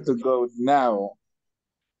 I have to go now.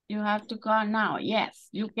 You have to go now. Yes,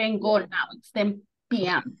 you can go now. It's 10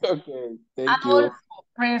 p.m. Okay, thank Adolfo, you.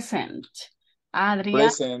 Present.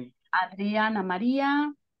 Present. Adriana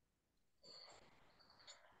María.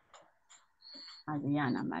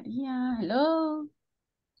 Adriana María, hello.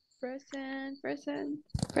 Present,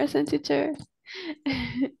 teacher.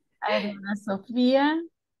 Adriana Sofía.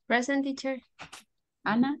 Present, teacher.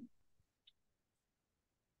 Ana.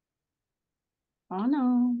 Oh,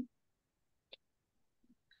 no.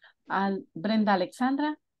 Brenda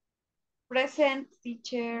Alexandra. Present,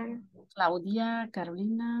 teacher. Claudia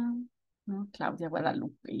Carolina. No, Claudia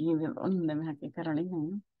Guadalupe. ¿De dónde me saqué Carolina?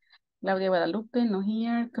 ¿No? Claudia Guadalupe, no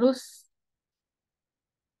here. Cruz.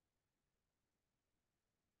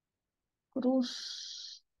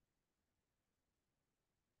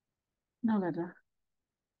 No, ¿verdad?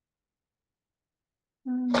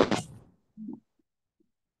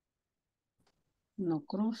 No,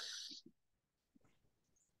 Cruz.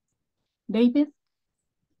 David.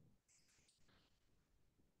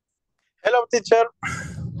 Hello, teacher.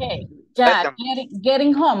 Okay. Ya,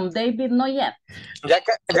 getting home. David, no yet. Ya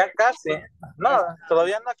casi. No,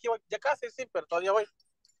 todavía no aquí voy. Ya casi, sí, pero todavía voy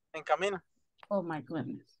en camino. Oh, my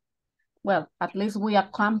goodness. Well, at least we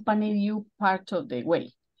accompany you part of the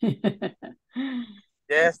way.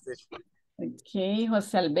 Yes, teacher. Okay,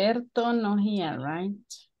 Jose Alberto, no here, right?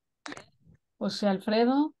 Jose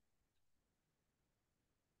Alfredo.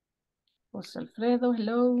 Jose Alfredo,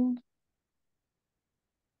 hello.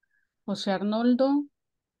 Jose Arnoldo.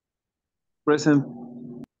 Present.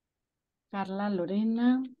 Carla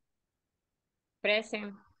Lorena.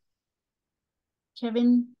 Present.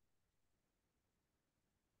 Kevin.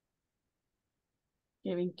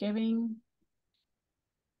 Kevin.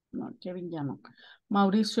 No, Kevin ya no.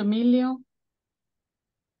 Mauricio Emilio.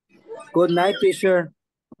 Good night, teacher.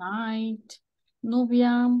 Night.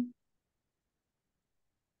 Nubia.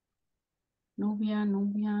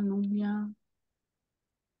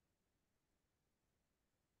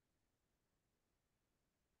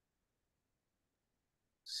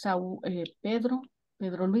 Saúl, Pedro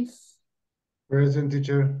Luis. Present,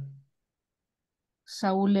 teacher.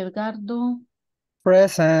 Saúl Edgardo.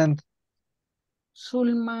 Present.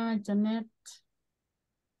 Zulma Janet.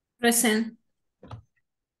 Present.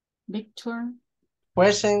 Victor.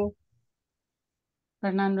 Present.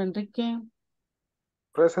 Fernando Enrique.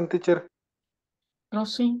 Present, teacher.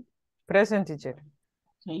 Rosy. Present, teacher.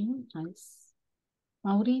 Okay, nice.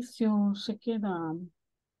 Mauricio se queda.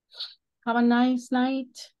 Have a nice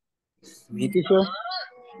night. Me, teacher.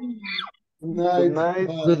 Good night.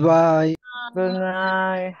 Goodbye. Good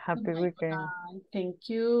night. Happy weekend. Thank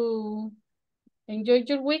you. Enjoy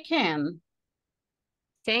your weekend.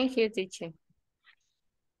 Thank you, teacher.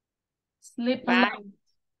 Sleep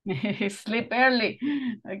Bye. Sleep early.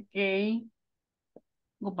 Okay.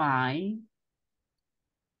 Goodbye.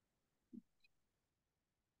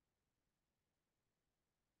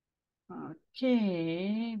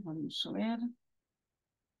 Okay, vamos a ver.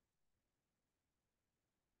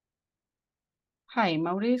 Hi,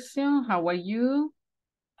 Mauricio. How are you?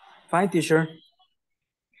 Fine, teacher.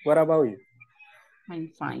 What about you? I'm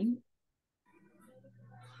fine.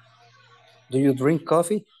 Do you drink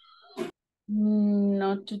coffee?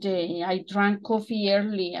 Not today. I drank coffee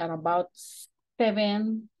early at about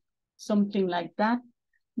 7, something like that.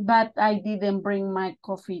 But I didn't bring my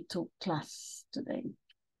coffee to class today.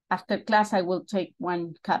 After class, I will take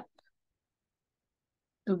 1 cup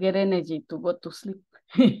to get energy to go to sleep.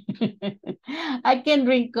 I can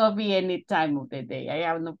drink coffee any time of the day. I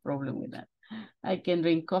have no problem with that. I can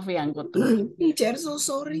drink coffee and go to sleep. Teacher, so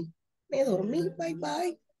sorry. Me dormí.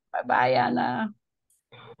 Bye-bye. Bye-bye, Anna.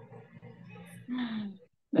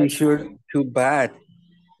 Teacher, too bad.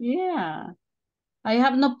 Yeah, I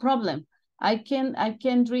have no problem. I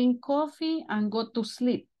can drink coffee and go to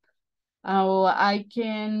sleep. Or I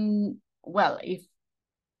can, well,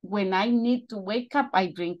 when I need to wake up,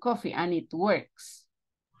 I drink coffee and it works.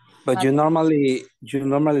 But you normally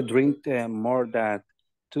drink more than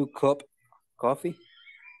 2 cups coffee?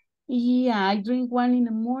 Yeah, I drink 1 in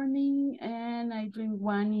the morning and I drink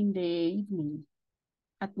 1 in the evening.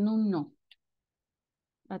 At noon, no.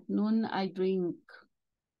 At noon, I drink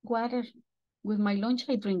water. With my lunch,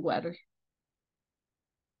 I drink water.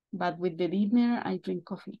 But with the dinner, I drink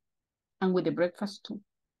coffee. And with the breakfast, too.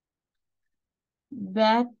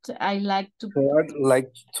 That I like to...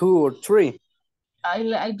 Like 2 or 3?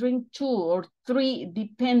 I drink 2 or 3,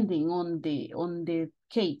 depending on the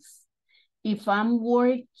case. If I'm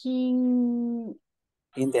working...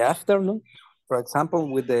 In the afternoon, for example,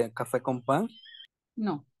 with the café con pan?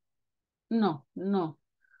 No,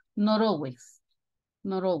 not always.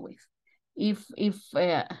 Not always. If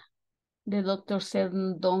the doctor said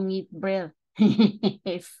don't eat bread,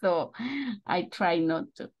 so I try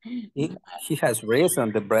not to. He has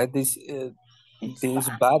reason. The bread is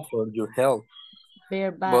bad for your health.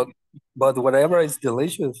 Very bad. But whatever is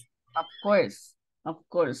delicious. Of course.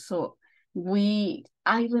 So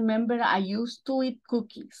I remember I used to eat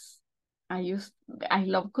cookies. I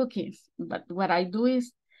love cookies, but what I do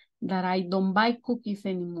is that I don't buy cookies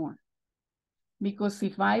anymore. Because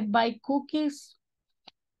if I buy cookies,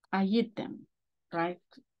 I eat them, right?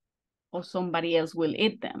 Or somebody else will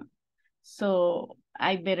eat them. So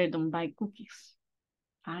I better don't buy cookies.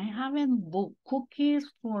 I haven't bought cookies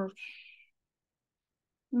for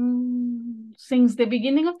since the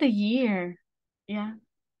beginning of the year. Yeah,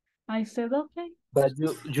 I said, okay. But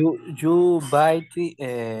you buy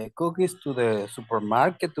the cookies to the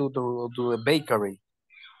supermarket, to the bakery?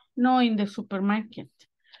 No, in the supermarket.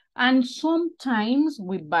 And sometimes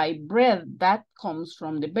we buy bread that comes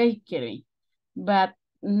from the bakery, but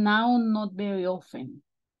now not very often.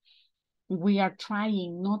 we are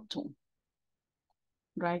trying not to,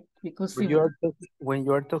 right? Because when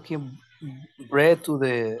you are talking bread to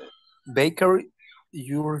the bakery,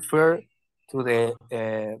 you refer to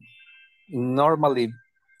the normally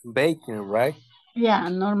bakery, right? Yeah,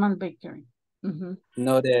 normal bakery.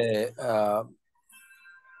 Not a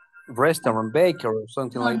restaurant baker or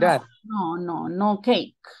something like that. No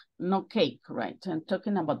cake, right? I'm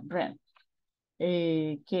talking about bread.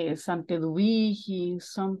 Que Santa Luigi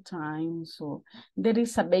sometimes, so there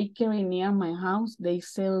is a bakery near my house. They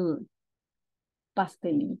sell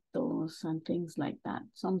pastelitos and things like that,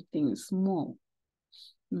 something small.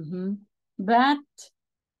 But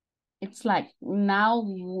it's like now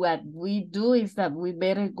what we do is that we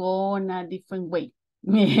better go on a different way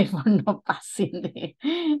for not passing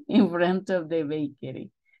in front of the bakery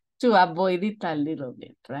to avoid it a little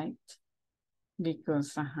bit, right?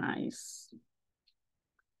 Because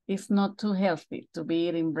it's not too healthy to be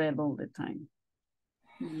eating bread all the time.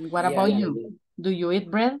 What about you? Do you eat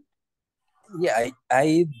bread? Yeah, I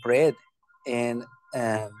eat bread and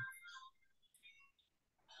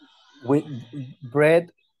with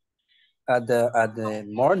bread at the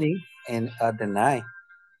morning and at the night.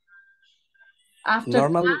 After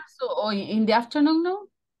normally class or in the afternoon, no?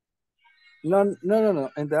 No.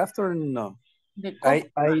 In the afternoon, no. The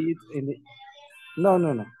coffee I eat in the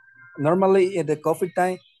no. Normally in the coffee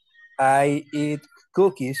time, I eat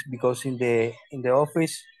cookies because in the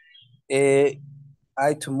office,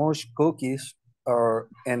 I too much cookies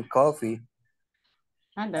and coffee.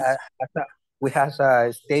 We have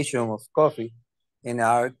a station of coffee, and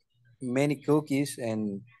are many cookies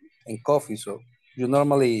and coffee. So you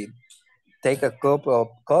normally take a cup of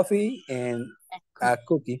coffee and a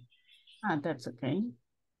cookie. That's okay.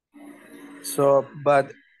 So,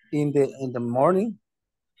 but in the morning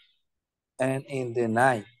and in the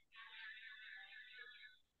night.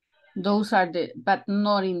 Those are but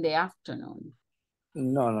not in the afternoon.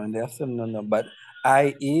 No, in the afternoon, no. But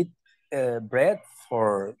I eat bread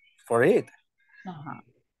for it.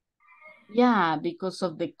 Yeah, because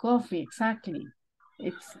of the coffee, exactly.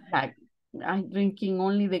 It's like I'm drinking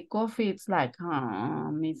only the coffee. It's like,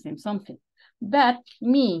 I'm missing something. But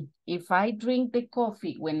me, if I drink the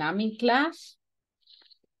coffee when I'm in class,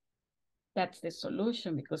 that's the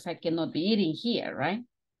solution because I cannot be eating here, right?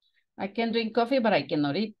 I can drink coffee, but I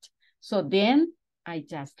cannot eat. So then I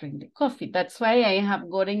just drink the coffee. That's why I have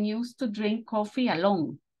gotten used to drink coffee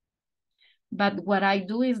alone. But what I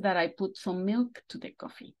do is that I put some milk to the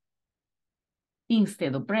coffee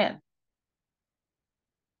instead of bread.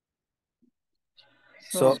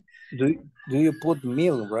 So do you put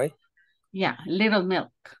milk, right? Yeah, little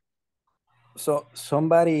milk. So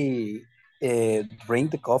somebody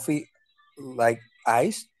drink the coffee like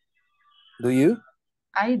ice? Do you?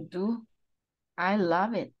 I do. I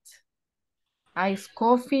love it. Iced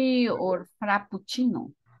coffee or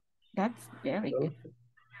frappuccino. That's very good.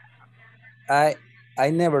 I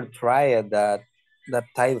never tried that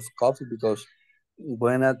type of coffee because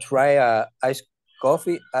when I try iced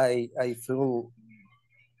coffee, I feel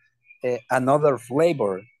another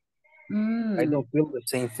flavor. I don't feel the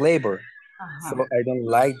same flavor, so I don't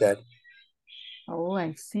like that. Oh,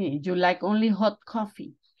 I see. You like only hot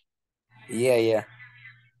coffee. Yeah.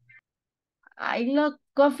 I love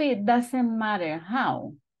coffee. It doesn't matter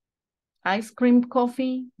how. Ice cream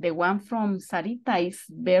coffee, the one from Sarita, is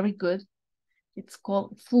very good. It's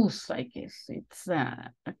called fuzz, I guess. It's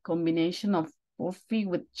a combination of coffee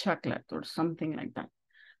with chocolate or something like that.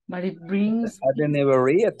 But it brings... I never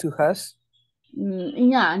read to us.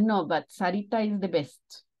 Yeah, no, but Sarita is the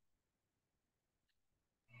best.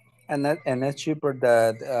 And that's cheaper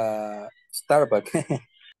than Starbucks.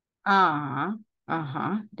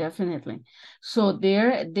 Definitely. So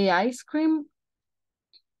there, the ice cream,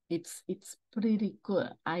 it's pretty good.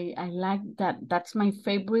 I like that. That's my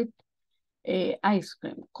favorite ice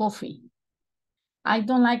cream, coffee. I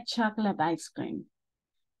don't like chocolate ice cream,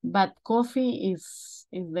 but coffee is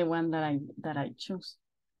the one that I choose.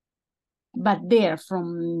 But there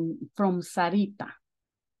from Sarita,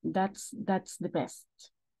 that's the best.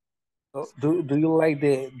 Do you like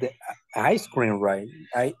the ice cream, right?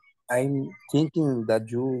 I'm thinking that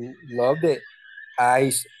you love the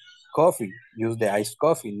iced coffee. Use the iced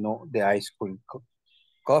coffee, not the ice cream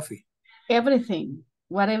coffee. Everything,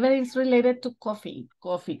 whatever is related to coffee,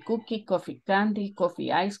 coffee cookie, coffee candy,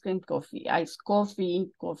 coffee ice cream, coffee iced coffee,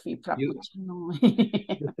 coffee frappuccino.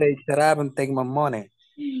 You say, shut up and take my money.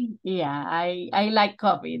 Yeah, I like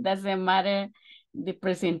coffee. It doesn't matter the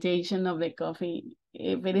presentation of the coffee.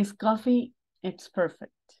 If it is coffee, it's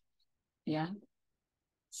perfect. Yeah.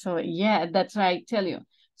 So yeah, that's why I tell you.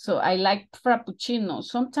 So I like frappuccino.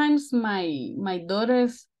 Sometimes my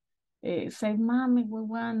daughters say, Mommy, we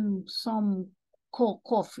want some cold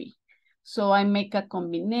coffee. So I make a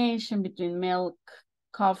combination between milk,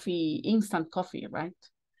 coffee, instant coffee, right?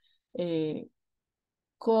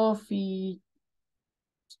 Coffee,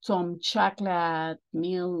 some chocolate,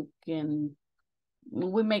 milk, and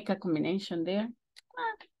we make a combination there.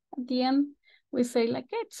 At the end, we say like,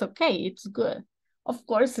 it's okay, it's good. Of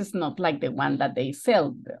course, it's not like the one that they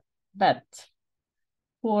sell, but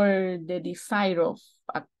for the desire of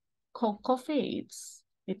a cold coffee,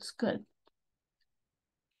 it's good.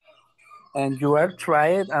 And you are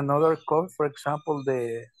tried another coffee, for example,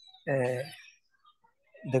 the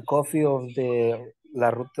coffee of the La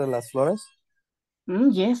Ruta de las Flores?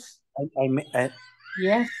 Yes.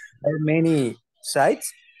 Yes. There are many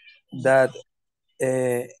sites that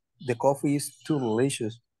the coffee is too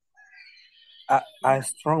delicious. A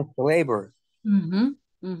strong flavor. And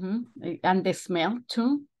the smell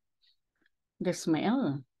too. The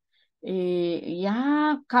smell.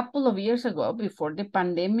 Yeah, a couple of years ago, before the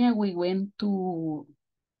pandemic, we went to,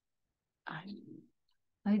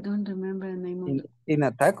 I don't remember the name of it.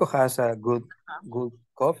 Inataco has a good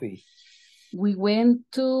coffee. We went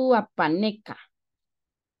to Apaneca.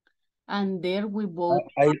 And there we bought.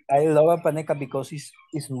 I love Apaneca because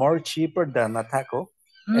it's more cheaper than Ataco.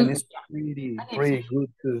 And it's pretty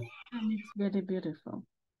good too. And it's very beautiful.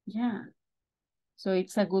 Yeah. So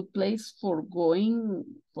it's a good place for going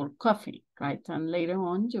for coffee, right? And later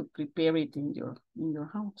on you prepare it in your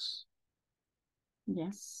house.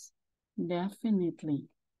 Yes, definitely.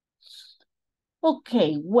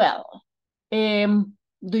 Okay, well,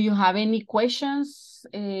 do you have any questions,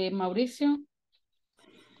 Mauricio?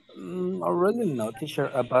 Already no,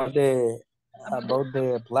 teacher, about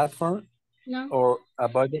the platform. No. Or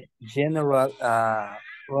about the general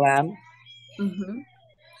plan.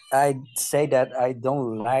 I say that I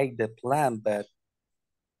don't like the plan, but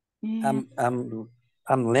I'm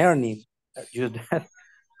learning. But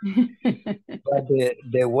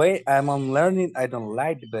the way I'm learning, I don't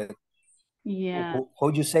like it. But yeah, how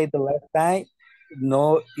you say the last time?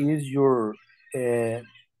 No, is your I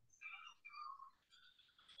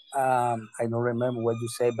don't remember what you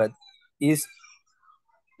say, but is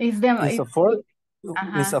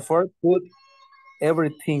afford put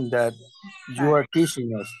everything that you are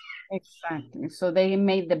teaching us. Exactly. So they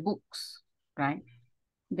made the books, right?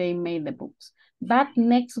 They made the books. But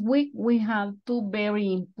next week we have two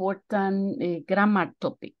very important grammar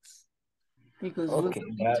topics. Because okay,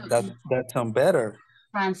 that sounds better.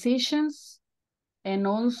 Transitions and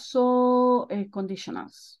also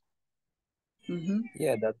conditionals.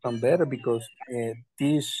 Yeah, that sounds better because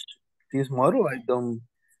this model I don't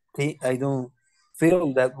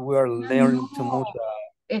feel that we are learning too much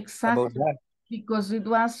about that. Because it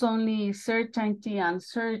was only certainty,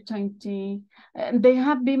 uncertainty. They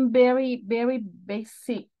have been very, very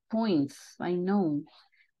basic points, I know.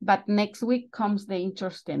 But next week comes the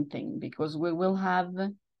interesting thing because we will have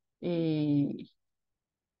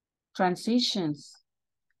transitions.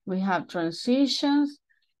 We have transitions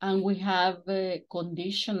and we have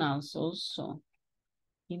conditionals also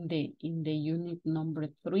in the unit number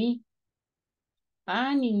 3.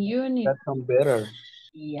 And in unit... That sounds better.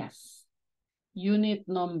 Yes. Unit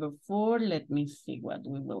number 4, let me see what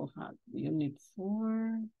we will have. Unit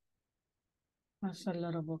 4 has a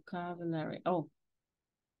lot of vocabulary. Oh,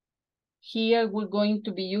 here we're going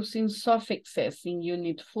to be using suffixes in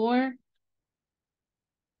unit 4.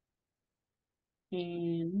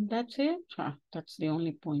 And that's it. That's the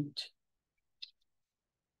only point.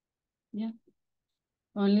 Yeah.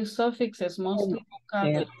 Only suffixes, mostly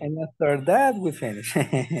vocabulary. And after that, we finish.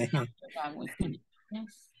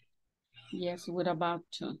 Yes. Yes, we're about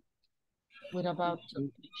to. We're about to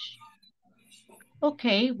finish.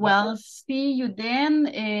 Okay, well, see you then.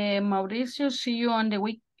 Mauricio, see you on the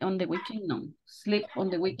weekend. No, sleep on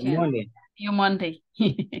the weekend. Monday. See you Monday.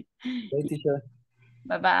 Okay, teacher.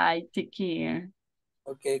 Bye-bye. Take care.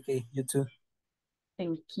 Okay, you too.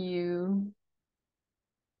 Thank you.